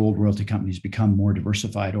big gold royalty companies become more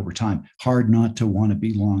diversified over time. Hard not to want to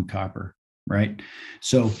be long copper, right?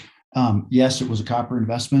 So yes, it was a copper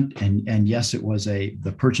investment, and yes, it was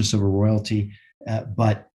the purchase of a royalty.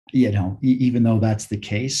 But even though that's the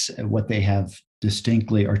case, what they have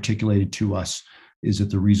distinctly articulated to us is that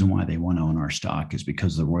the reason why they want to own our stock is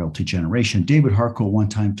because of the royalty generation. David Harko one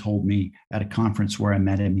time told me at a conference where I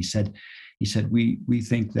met him, he said, we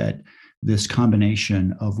think that this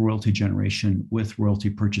combination of royalty generation with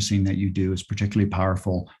royalty purchasing that you do is particularly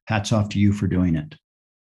powerful. Hats off to you for doing it.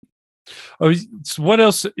 Oh, so what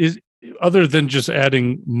else is, other than just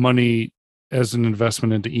adding money as an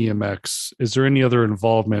investment into EMX, is there any other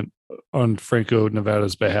involvement on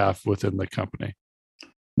Franco-Nevada's behalf within the company?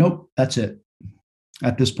 Nope, that's it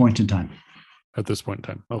at this point in time.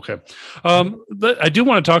 Okay. I do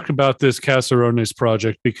want to talk about this Caserones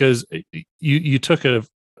project because you took an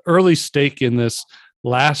early stake in this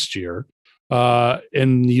last year,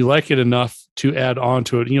 and you like it enough to add on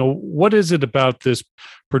to it. What is it about this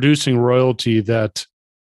producing royalty that,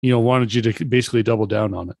 wanted you to basically double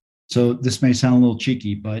down on it? So this may sound a little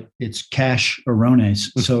cheeky, but it's Caserones.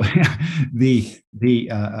 So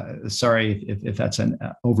sorry if that's an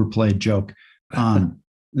overplayed joke.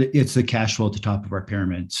 It's the cash flow at the top of our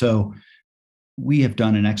pyramid. So we have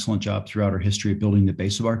done an excellent job throughout our history of building the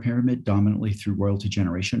base of our pyramid, dominantly through royalty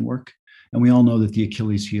generation work. And we all know that the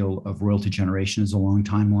Achilles heel of royalty generation is a long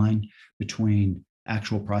timeline between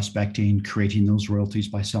actual prospecting, creating those royalties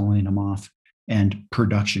by selling them off, and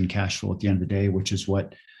production cash flow at the end of the day, which is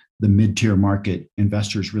what the mid-tier market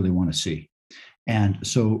investors really want to see. And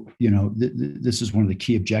so, this is one of the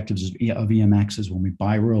key objectives of EMX is when we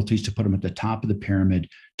buy royalties to put them at the top of the pyramid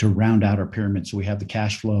to round out our pyramid. So we have the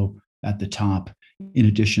cash flow at the top, in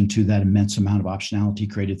addition to that immense amount of optionality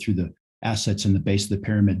created through the assets in the base of the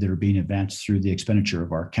pyramid that are being advanced through the expenditure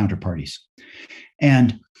of our counterparties.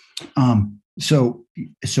 And so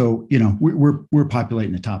we're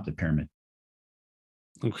populating the top of the pyramid.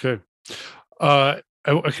 Okay. I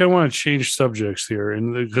kind of want to change subjects here,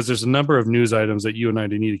 and because there's a number of news items that you and I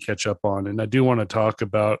need to catch up on, and I do want to talk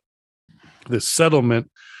about the settlement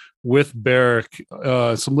with Barrick,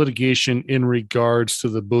 some litigation in regards to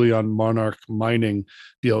the Bullion Monarch mining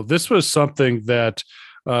deal. This was something that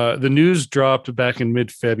the news dropped back in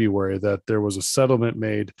mid-February that there was a settlement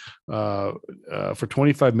made for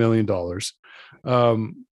 $25 million.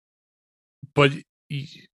 But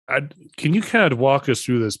can you kind of walk us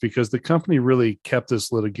through this? Because the company really kept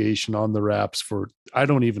this litigation on the wraps for, I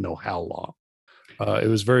don't even know how long. It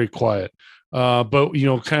was very quiet. But,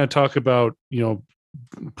 kind of talk about,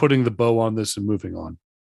 putting the bow on this and moving on.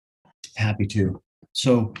 Happy to.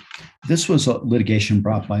 So this was a litigation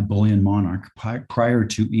brought by Bullion Monarch prior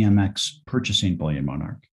to EMX purchasing Bullion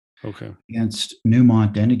Monarch. Okay. Against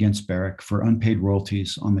Newmont and against Barrick for unpaid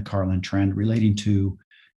royalties on the Carlin Trend relating to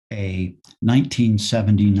a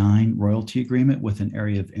 1979 royalty agreement with an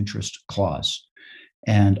area of interest clause.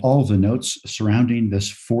 And all of the notes surrounding this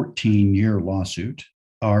 14-year lawsuit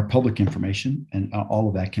are public information, and all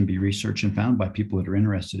of that can be researched and found by people that are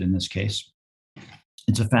interested in this case.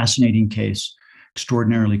 It's a fascinating case,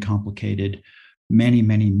 extraordinarily complicated, many,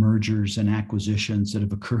 many mergers and acquisitions that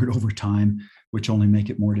have occurred over time, which only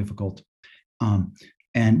make it more difficult.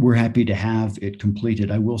 And we're happy to have it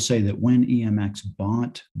completed. I will say that when EMX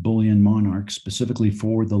bought Bullion Monarch specifically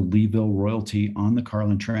for the Leeville royalty on the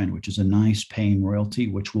Carlin Trend, which is a nice paying royalty,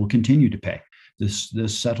 which we'll continue to pay, this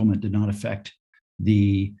settlement did not affect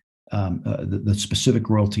the specific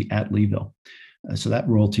royalty at Leeville. So that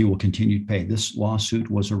royalty will continue to pay. This lawsuit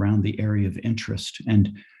was around the area of interest,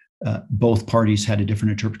 and both parties had a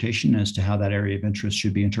different interpretation as to how that area of interest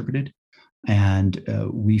should be interpreted. And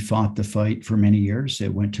we fought the fight for many years.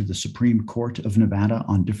 It went to the Supreme Court of Nevada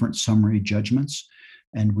on different summary judgments,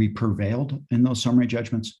 and we prevailed in those summary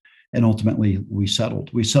judgments. And ultimately, we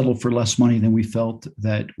settled. We settled for less money than we felt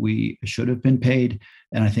that we should have been paid.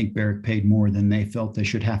 And I think Barrick paid more than they felt they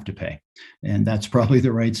should have to pay. And that's probably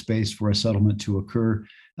the right space for a settlement to occur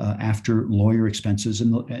after lawyer expenses.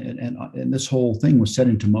 And this whole thing was set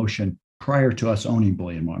into motion prior to us owning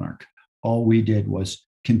Bullion Monarch. All we did was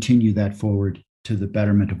continue that forward to the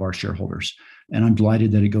betterment of our shareholders. And I'm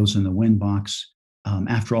delighted that it goes in the win box.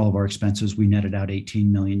 After all of our expenses, we netted out 18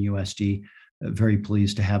 million USD. Very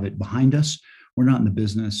pleased to have it behind us. We're not in the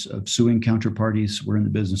business of suing counterparties. We're in the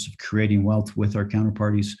business of creating wealth with our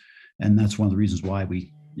counterparties. And that's one of the reasons why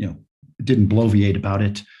we didn't bloviate about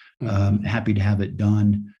it. Happy to have it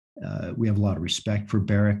done. We have a lot of respect for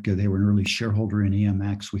Barrick. They were an early shareholder in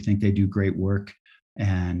EMX. We think they do great work,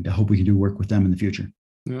 and I hope we can do work with them in the future.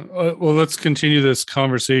 Well, let's continue this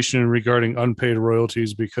conversation regarding unpaid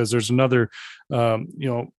royalties, because there's another, I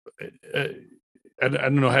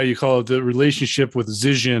don't know how you call it, the relationship with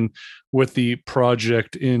Zijin with the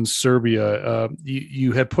project in Serbia.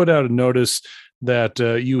 You had put out a notice that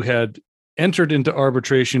you had entered into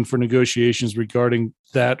arbitration for negotiations regarding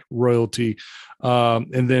that royalty.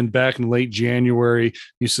 And then back in late January,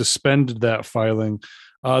 you suspended that filing.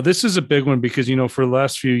 This is a big one because, for the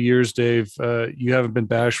last few years, Dave, you haven't been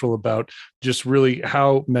bashful about just really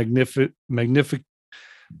how magnificent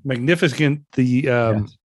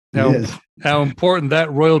the how important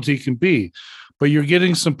that royalty can be. But you're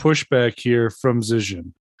getting some pushback here from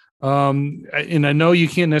Zijin. And I know you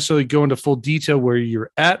can't necessarily go into full detail where you're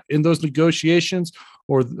at in those negotiations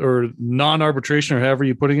or non-arbitration or however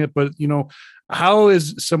you're putting it. But, how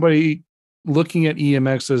is somebody looking at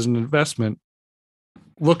EMX as an investment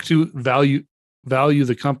look to value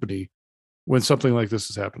the company when something like this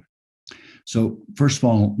is happening? So first of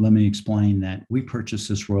all, let me explain that we purchased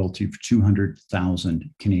this royalty for 200,000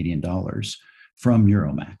 Canadian dollars from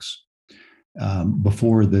Euromax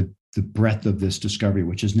before the breadth of this discovery,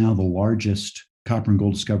 which is now the largest copper and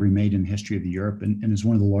gold discovery made in the history of Europe, and is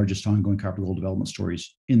one of the largest ongoing copper gold development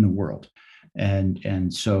stories in the world.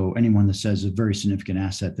 And so anyone that says a very significant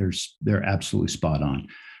asset, they're absolutely spot on.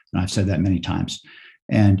 And I've said that many times.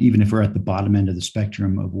 And even if we're at the bottom end of the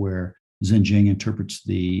spectrum of where Zijin interprets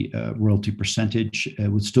the royalty percentage,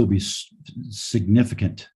 it would still be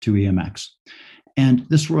significant to EMX. And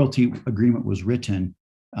this royalty agreement was written,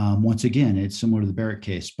 once again, it's similar to the Barrick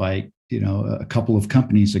case, by a couple of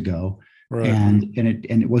companies ago, right. and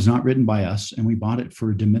it was not written by us, and we bought it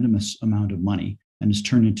for a de minimis amount of money, and it's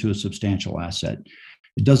turned into a substantial asset.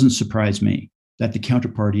 It doesn't surprise me that the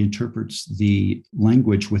counterparty interprets the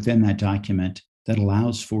language within that document that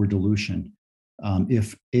allows for dilution.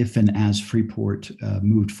 If and as Freeport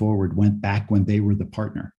moved forward, went back when they were the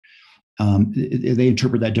partner. They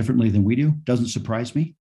interpret that differently than we do. Doesn't surprise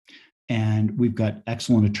me. And we've got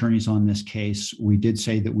excellent attorneys on this case. We did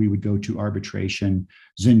say that we would go to arbitration.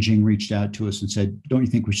 Zijin reached out to us and said, don't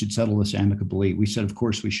you think we should settle this amicably? We said, of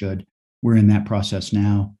course we should. We're in that process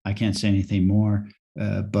now. I can't say anything more,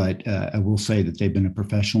 but I will say that they've been a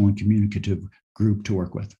professional and communicative group to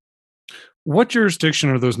work with. What jurisdiction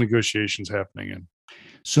are those negotiations happening in?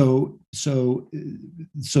 So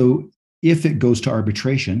if it goes to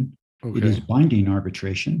arbitration, okay. It is binding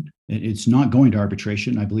arbitration. It's not going to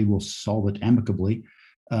arbitration. I believe we'll solve it amicably.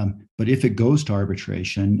 But if it goes to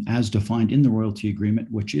arbitration, as defined in the royalty agreement,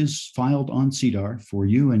 which is filed on SEDAR for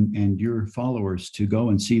you and your followers to go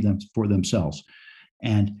and see them for themselves,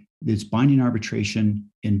 and it's binding arbitration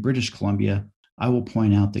in British Columbia. I will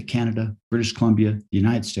point out that Canada, British Columbia, the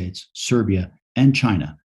United States, Serbia, and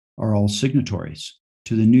China are all signatories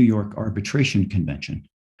to the New York Arbitration Convention,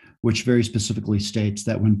 which very specifically states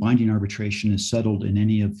that when binding arbitration is settled in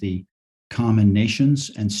any of the common nations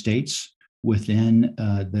and states within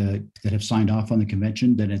that have signed off on the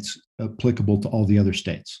convention, then it's applicable to all the other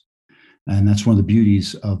states. And that's one of the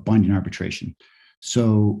beauties of binding arbitration.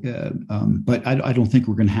 So, but I don't think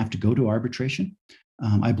we're going to have to go to arbitration.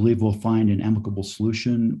 I believe we'll find an amicable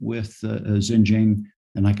solution with Zijin.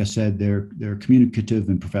 And like I said, they're communicative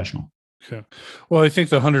and professional. Okay. Well, I think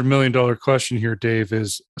the $100 million question here, Dave,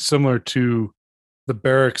 is similar to the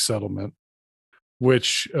Barrick settlement,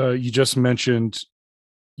 which you just mentioned.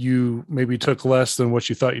 You maybe took less than what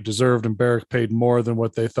you thought you deserved, and Barrick paid more than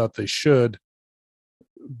what they thought they should.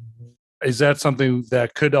 Is that something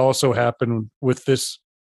that could also happen with this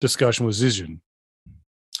discussion with Zijin?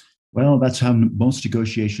 Well, that's how most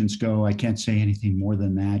negotiations go. I can't say anything more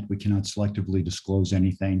than that. We cannot selectively disclose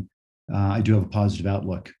anything. I do have a positive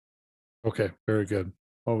outlook. Okay, very good.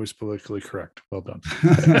 Always politically correct. Well done.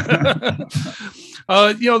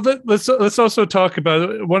 Let's also talk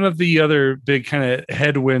about one of the other big kind of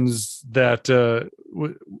headwinds that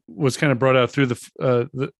was kind of brought out through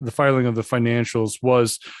the filing of the financials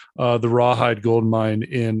was the Rawhide gold mine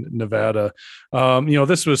in Nevada.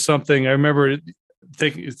 This was something I remember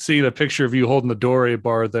seeing a picture of you holding the Dore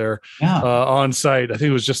bar there on site. I think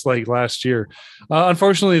it was just like last year.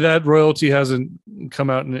 Unfortunately, that royalty hasn't come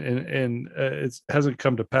out and it hasn't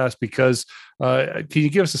come to pass because can you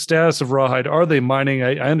give us a status of Rawhide? Are they mining?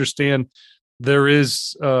 I understand there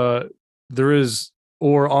is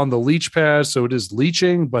ore on the leach pad, so it is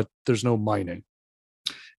leaching, but there's no mining.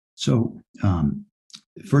 So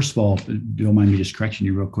first of all, don't mind me just correcting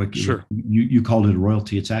you real quick. Sure. You called it a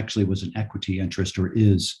royalty. It's actually was an equity interest, or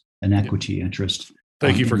is an equity interest.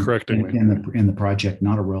 Thank you for correcting me. In the project,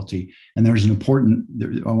 not a royalty. And there's an important,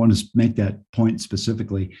 I want to make that point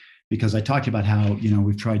specifically because I talked about how,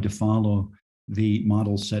 we've tried to follow the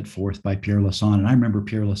model set forth by Pierre Lassonde. And I remember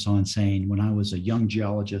Pierre Lassonde saying when I was a young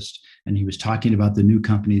geologist and he was talking about the new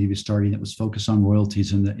company that he was starting that was focused on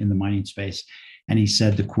royalties in the mining space. And he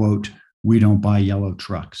said the quote, "We don't buy yellow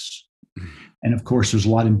trucks." And of course, there's a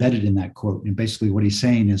lot embedded in that quote. And basically what he's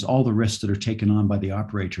saying is all the risks that are taken on by the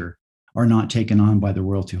operator are not taken on by the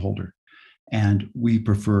royalty holder. And we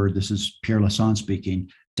prefer, this is Pierre Lassonde speaking,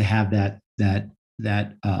 to have that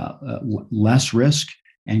less risk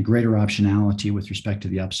and greater optionality with respect to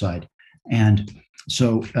the upside. And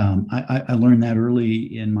so I learned that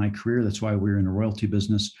early in my career. That's why we're in a royalty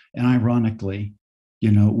business. And ironically,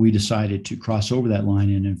 we decided to cross over that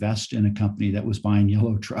line and invest in a company that was buying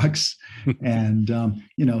yellow trucks. And,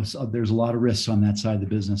 so there's a lot of risks on that side of the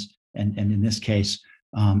business. And in this case,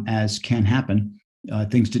 as can happen,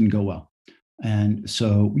 things didn't go well. And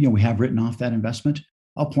so, we have written off that investment.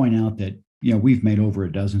 I'll point out that, we've made over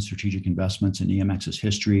a dozen strategic investments in EMX's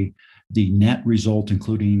history. The net result,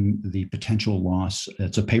 including the potential loss,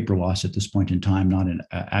 it's a paper loss at this point in time, not an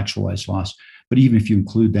actualized loss. But even if you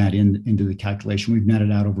include that into the calculation, we've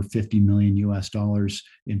netted out over $50 million US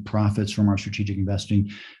in profits from our strategic investing.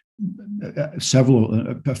 A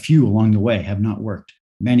few along the way have not worked.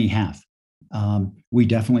 Many have. We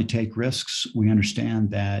definitely take risks. We understand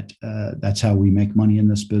that that's how we make money in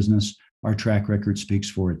this business. Our track record speaks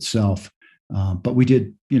for itself. But we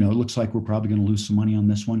did, it looks like we're probably going to lose some money on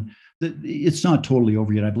this one. It's not totally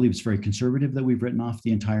over yet. I believe it's very conservative that we've written off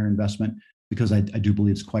the entire investment because I do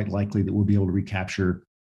believe it's quite likely that we'll be able to recapture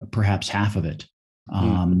perhaps half of it,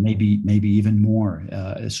 maybe even more.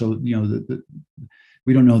 So,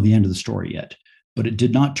 we don't know the end of the story yet, but it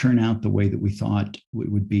did not turn out the way that we thought it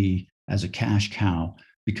would be as a cash cow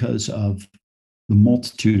because of the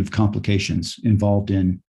multitude of complications involved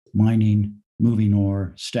in mining, moving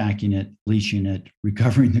ore, stacking it, leaching it,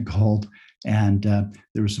 recovering the gold. And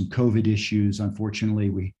there were some COVID issues. Unfortunately,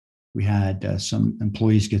 we had some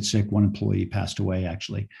employees get sick. One employee passed away,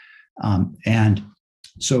 actually. And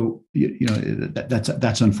so,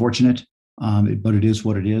 that's unfortunate, but it is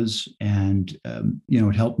what it is. And,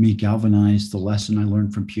 it helped me galvanize the lesson I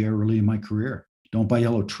learned from Pierre early in my career. Don't buy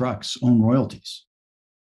yellow trucks, own royalties.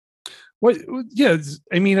 Well, yeah,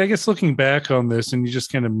 I mean, I guess looking back on this, and you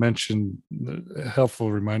just kind of mentioned a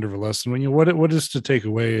helpful reminder of a lesson. When what is to take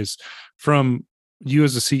away is from you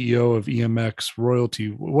as a CEO of EMX Royalty.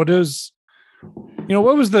 What was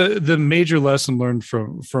the major lesson learned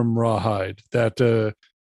from Rawhide that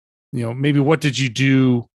maybe what did you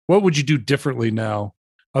do? What would you do differently now,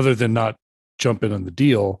 other than not jump in on the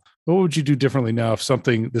deal? What would you do differently now if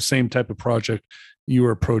the same type of project you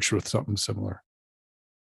were approached with something similar?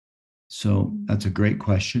 So that's a great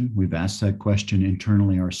question. We've asked that question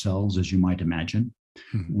internally ourselves, as you might imagine.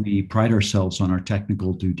 Mm-hmm. We pride ourselves on our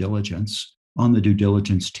technical due diligence. On the due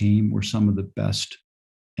diligence team, we're some of the best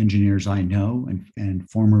engineers I know and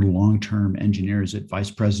former long-term engineers at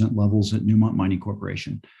vice president levels at Newmont Mining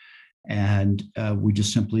Corporation. And we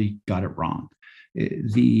just simply got it wrong.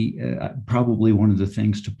 Probably one of the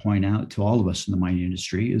things to point out to all of us in the mining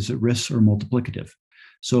industry is that risks are multiplicative.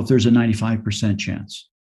 So if there's a 95% chance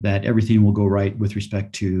that everything will go right with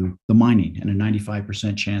respect to the mining and a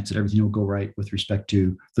 95% chance that everything will go right with respect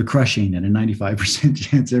to the crushing and a 95%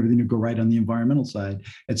 chance everything will go right on the environmental side,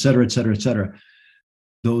 et cetera, et cetera, et cetera.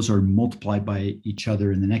 Those are multiplied by each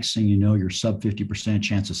other. And the next thing you know, you're sub 50%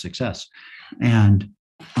 chance of success. And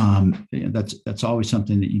that's always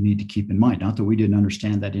something that you need to keep in mind. Not that we didn't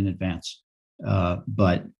understand that in advance,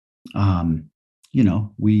 but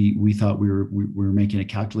we thought we were making a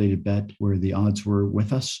calculated bet where the odds were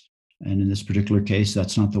with us, And in this particular case,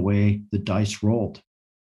 that's not the way the dice rolled.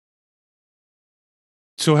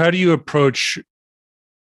 So how do you approach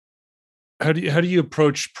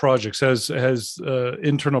projects? Has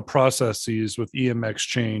internal processes with EMX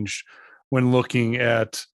changed when looking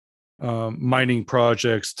at mining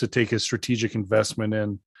projects to take a strategic investment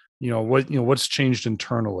in? What's changed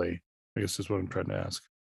internally, I guess is what I'm trying to ask.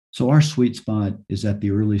 So our sweet spot is at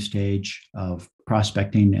the early stage of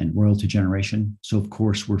prospecting and royalty generation. So of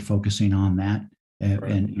course we're focusing on that,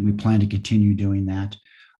 and we plan to continue doing that.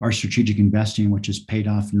 Our strategic investing, which has paid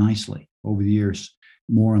off nicely over the years,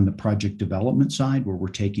 more on the project development side, where we're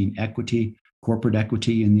taking equity, corporate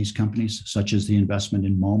equity in these companies, such as the investment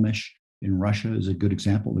in Malmish in Russia is a good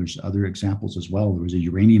example. There's other examples as well. There was a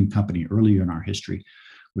uranium company earlier in our history,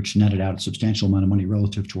 which netted out a substantial amount of money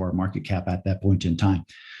relative to our market cap at that point in time.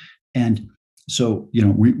 And so,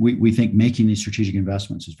 we think making these strategic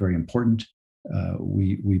investments is very important.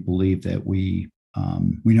 We believe that we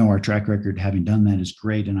know our track record having done that is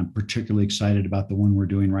great. And I'm particularly excited about the one we're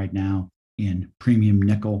doing right now in Premium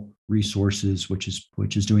Nickel Resources, which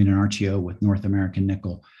is doing an RTO with North American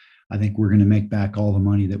Nickel. I think we're going to make back all the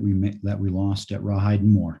money that we lost at Rawhide and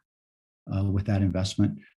more with that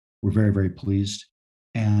investment. We're very, very pleased.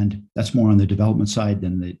 And that's more on the development side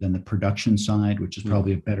than the production side, which is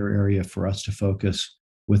probably a better area for us to focus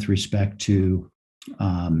with respect to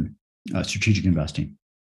strategic investing.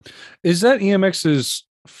 Is that EMX's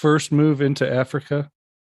first move into Africa?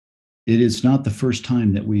 It is not the first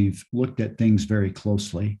time that we've looked at things very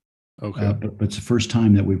closely. Okay. But it's the first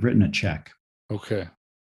time that we've written a check. Okay.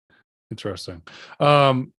 Interesting.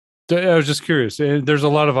 I was just curious. There's a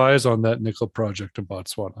lot of eyes on that nickel project in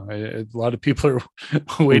Botswana. A lot of people are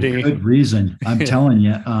waiting. For good reason. I'm telling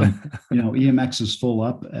you, EMX is full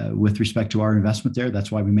up with respect to our investment there. That's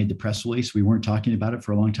why we made the press release. We weren't talking about it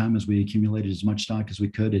for a long time as we accumulated as much stock as we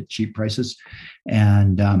could at cheap prices.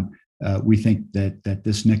 And we think that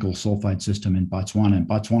this nickel sulfide system in Botswana, and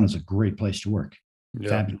Botswana is a great place to work,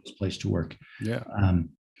 fabulous place to work. Yeah.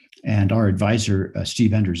 And our advisor,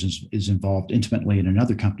 Steve Enders, is involved intimately in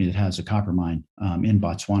another company that has a copper mine in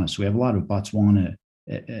Botswana. So we have a lot of Botswana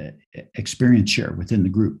experience share within the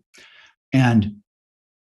group. And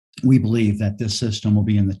we believe that this system will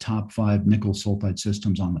be in the top 5 nickel sulfide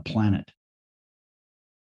systems on the planet.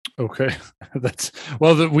 Okay.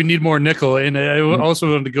 We need more nickel. And I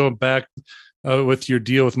also wanted to go back with your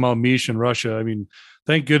deal with Malmish in Russia. I mean,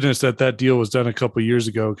 thank goodness that deal was done a couple of years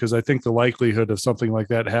ago, because I think the likelihood of something like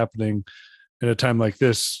that happening at a time like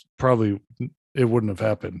this, probably it wouldn't have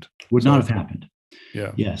happened. Would not have happened.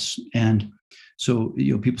 Yeah. Yes. And so,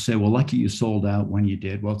 people say, well, lucky you sold out when you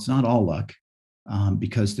did. Well, it's not all luck,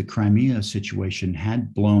 because the Crimea situation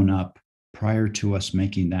had blown up prior to us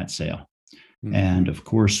making that sale. Mm-hmm. And of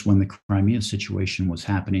course, when the Crimea situation was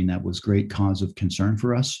happening, that was great cause of concern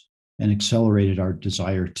for us and accelerated our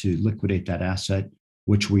desire to liquidate that asset,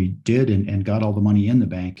 which we did and got all the money in the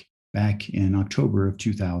bank back in October of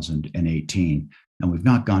 2018. And we've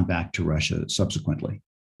not gone back to Russia subsequently.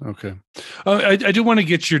 Okay. I do want to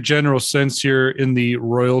get your general sense here in the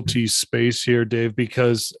royalty space here, Dave,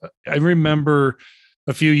 because I remember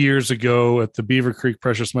a few years ago at the Beaver Creek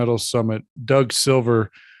Precious Metals Summit, Doug Silver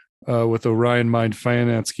with Orion Mine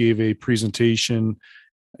Finance gave a presentation,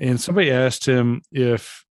 and somebody asked him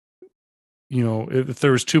if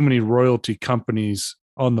there was too many royalty companies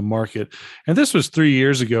on the market. And this was 3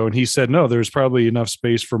 years ago. And he said, no, there's probably enough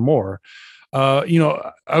space for more. I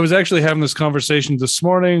was actually having this conversation this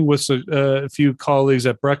morning with a few colleagues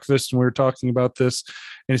at breakfast, and we were talking about this.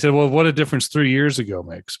 And he said, well, what a difference 3 years ago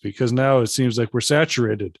makes, because now it seems like we're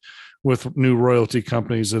saturated with new royalty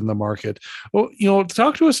companies in the market. Well,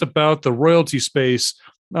 talk to us about the royalty space.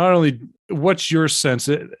 Not only what's your sense,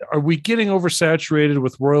 are we getting oversaturated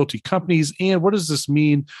with royalty companies, and what does this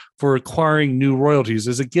mean for acquiring new royalties?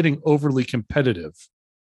 Is it getting overly competitive?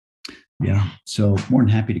 Yeah, so more than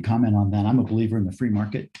happy to comment on that. I'm a believer in the free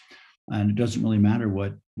market, and it doesn't really matter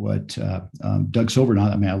what Doug Silver.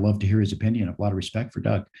 I mean, I love to hear his opinion. I have a lot of respect for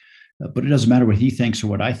Doug, but it doesn't matter what he thinks or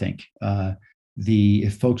what I think.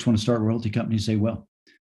 If folks want to start royalty companies, they will.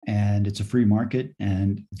 And it's a free market,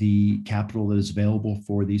 and the capital that is available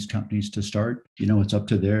for these companies to start, it's up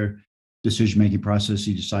to their decision-making process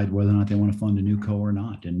to decide whether or not they want to fund a new co or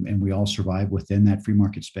not. And we all survive within that free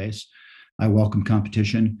market space. I welcome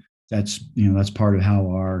competition. That's part of how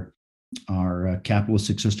our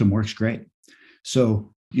capitalistic system works great.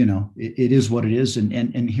 So, it is what it is.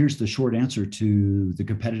 And here's the short answer to the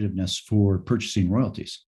competitiveness for purchasing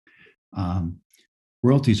royalties.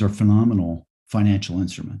 Royalties are phenomenal financial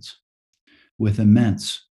instruments with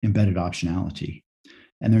immense embedded optionality.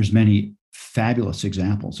 And there's many fabulous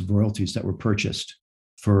examples of royalties that were purchased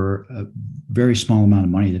for a very small amount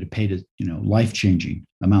of money that have paid, life-changing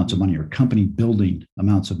amounts of money or company building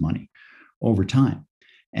amounts of money over time.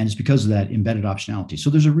 And it's because of that embedded optionality. So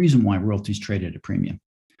there's a reason why royalties trade at a premium.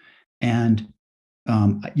 And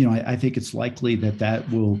I think it's likely that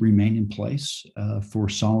will remain in place for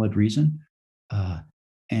solid reason.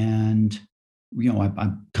 And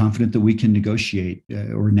I'm confident that we can negotiate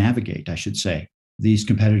or navigate, I should say, these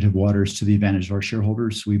competitive waters to the advantage of our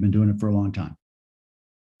shareholders. We've been doing it for a long time.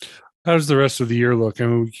 How does the rest of the year look? I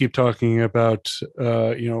mean, we keep talking about,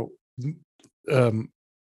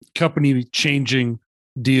 company changing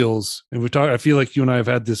deals. And I feel like you and I have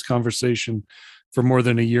had this conversation for more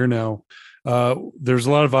than a year now. There's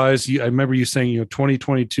a lot of eyes. I remember you saying,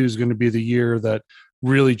 2022 is going to be the year that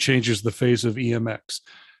really changes the face of EMX.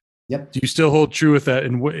 Yep. Do you still hold true with that?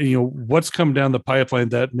 And what's come down the pipeline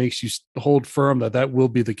that makes you hold firm that will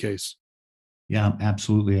be the case? Yeah,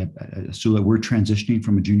 absolutely. So we're transitioning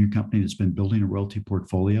from a junior company that's been building a royalty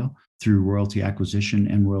portfolio through royalty acquisition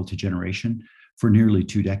and royalty generation for nearly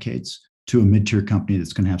 2 decades to a mid-tier company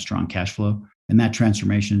that's going to have strong cash flow. And that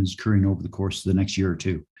transformation is occurring over the course of the next year or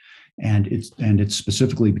two. And it's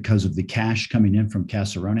specifically because of the cash coming in from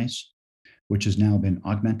Caserones, which has now been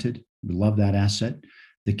augmented. We love that asset.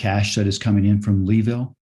 The cash that is coming in from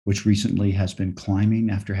Leeville, which recently has been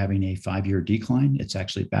climbing after having a 5-year decline. It's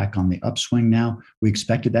actually back on the upswing now. We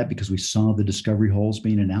expected that because we saw the discovery holes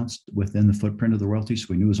being announced within the footprint of the royalty. So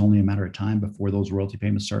we knew it was only a matter of time before those royalty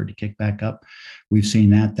payments started to kick back up. We've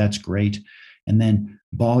seen that. That's great. And then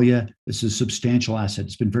Balya, this is a substantial asset.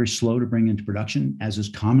 It's been very slow to bring into production, as is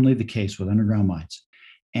commonly the case with underground mines.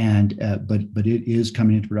 And but it is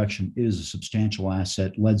coming into production. It is a substantial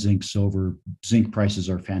asset. Lead, zinc, silver. Zinc prices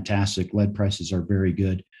are fantastic. Lead prices are very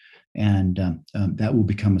good, and that will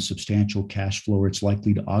become a substantial cash flow. It's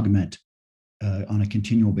likely to augment on a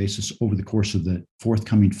continual basis over the course of the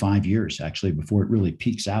forthcoming 5 years, actually, before it really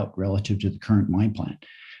peaks out relative to the current mine plan.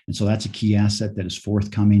 And so that's a key asset that is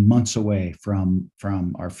forthcoming, months away from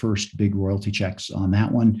our first big royalty checks on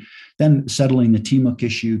that one. Then settling the Timok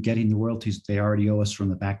issue, getting the royalties that they already owe us from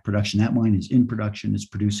the back production. That mine is in production, it's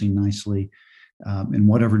producing nicely. And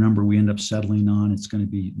whatever number we end up settling on, it's going to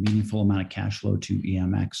be a meaningful amount of cash flow to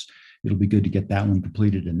EMX. It'll be good to get that one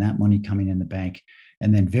completed and that money coming in the bank.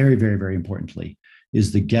 And then very, very, very importantly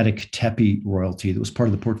is the Gediktepe royalty that was part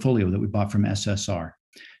of the portfolio that we bought from SSR.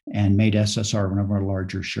 And made SSR one of our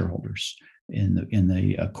larger shareholders in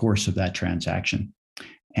the course of that transaction.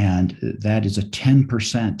 And that is a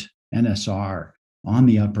 10% NSR on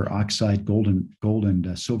the upper oxide gold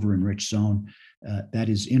and silver enriched zone that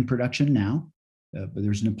is in production now. But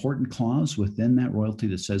there's an important clause within that royalty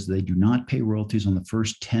that says they do not pay royalties on the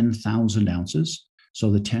first 10,000 ounces. So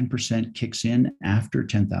the 10% kicks in after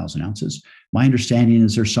 10,000 ounces. My understanding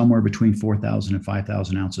is they're somewhere between 4,000 and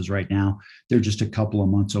 5,000 ounces right now. They're just a couple of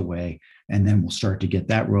months away, and then we'll start to get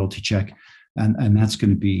that royalty check. And that's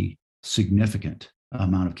going to be significant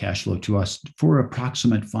amount of cash flow to us for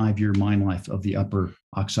approximate 5-year mine life of the upper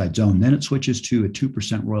oxide zone. Then it switches to a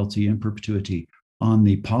 2% royalty in perpetuity on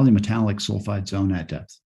the polymetallic sulfide zone at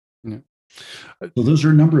depth. Yeah. So those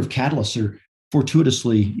are a number of catalysts that are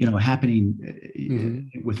fortuitously, happening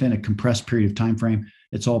within a compressed period of time frame.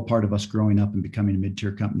 It's all part of us growing up and becoming a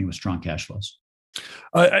mid-tier company with strong cash flows.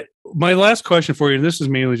 My last question for you, and this is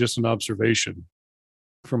mainly just an observation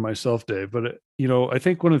from myself, Dave, but I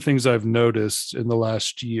think one of the things I've noticed in the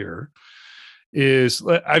last year is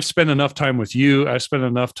I've spent enough time with you. I've spent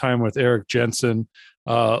enough time with Eric Jensen.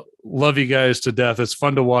 Love you guys to death. It's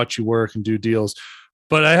fun to watch you work and do deals.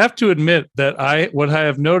 But I have to admit that what I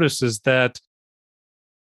have noticed is that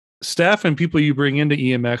staff and people you bring into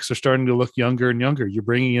EMX are starting to look younger and younger. You're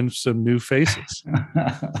bringing in some new faces, and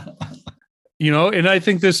I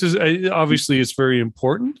think this is obviously it's very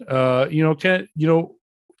important.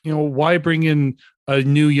 Why bring in a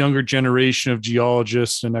new younger generation of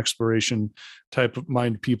geologists and exploration type of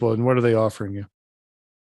mind people, and what are they offering you?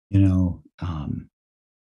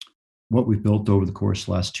 What we've built over the course of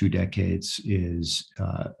the last 2 decades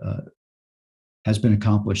has been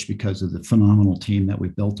accomplished because of the phenomenal team that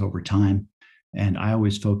we've built over time. And I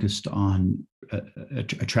always focused on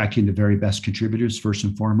attracting the very best contributors first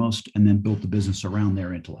and foremost, and then built the business around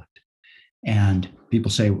their intellect. And people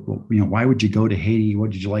say, well, why would you go to Haiti? What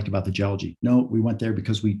did you like about the geology? No, we went there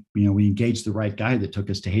because we engaged the right guy that took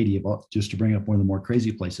us to Haiti, just to bring up one of the more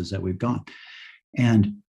crazy places that we've gone.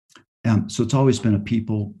 And so it's always been a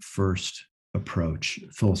people first approach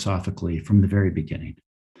philosophically from the very beginning.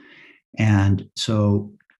 And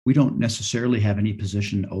so we don't necessarily have any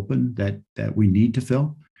position open that we need to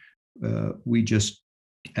fill. We just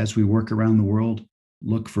as we work around the world,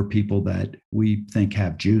 look for people that we think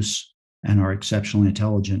have juice and are exceptionally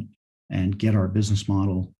intelligent and get our business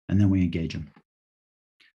model, and then we engage them.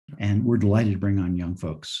 And we're delighted to bring on young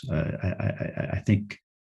folks. I think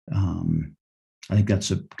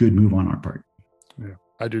that's a good move on our part. Yeah,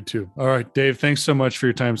 I do too. All right, Dave, thanks so much for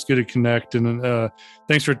your time. It's good to connect. And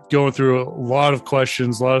thanks for going through a lot of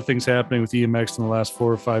questions, a lot of things happening with EMX in the last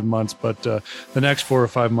 4 or 5 months. But the next 4 or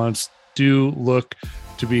 5 months do look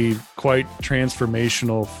to be quite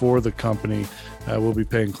transformational for the company. We'll be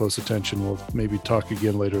paying close attention. We'll maybe talk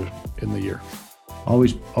again later in the year.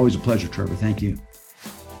 Always a pleasure, Trevor. Thank you.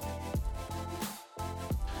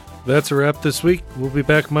 That's a wrap this week. We'll be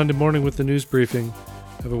back Monday morning with the news briefing.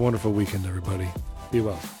 Have a wonderful weekend, everybody. Be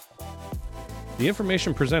well. The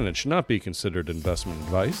information presented should not be considered investment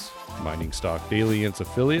advice. Mining Stock Daily and its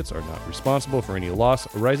affiliates are not responsible for any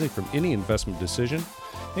loss arising from any investment decision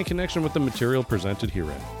in connection with the material presented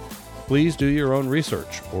herein. Please do your own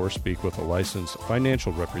research or speak with a licensed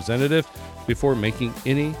financial representative before making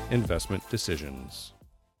any investment decisions.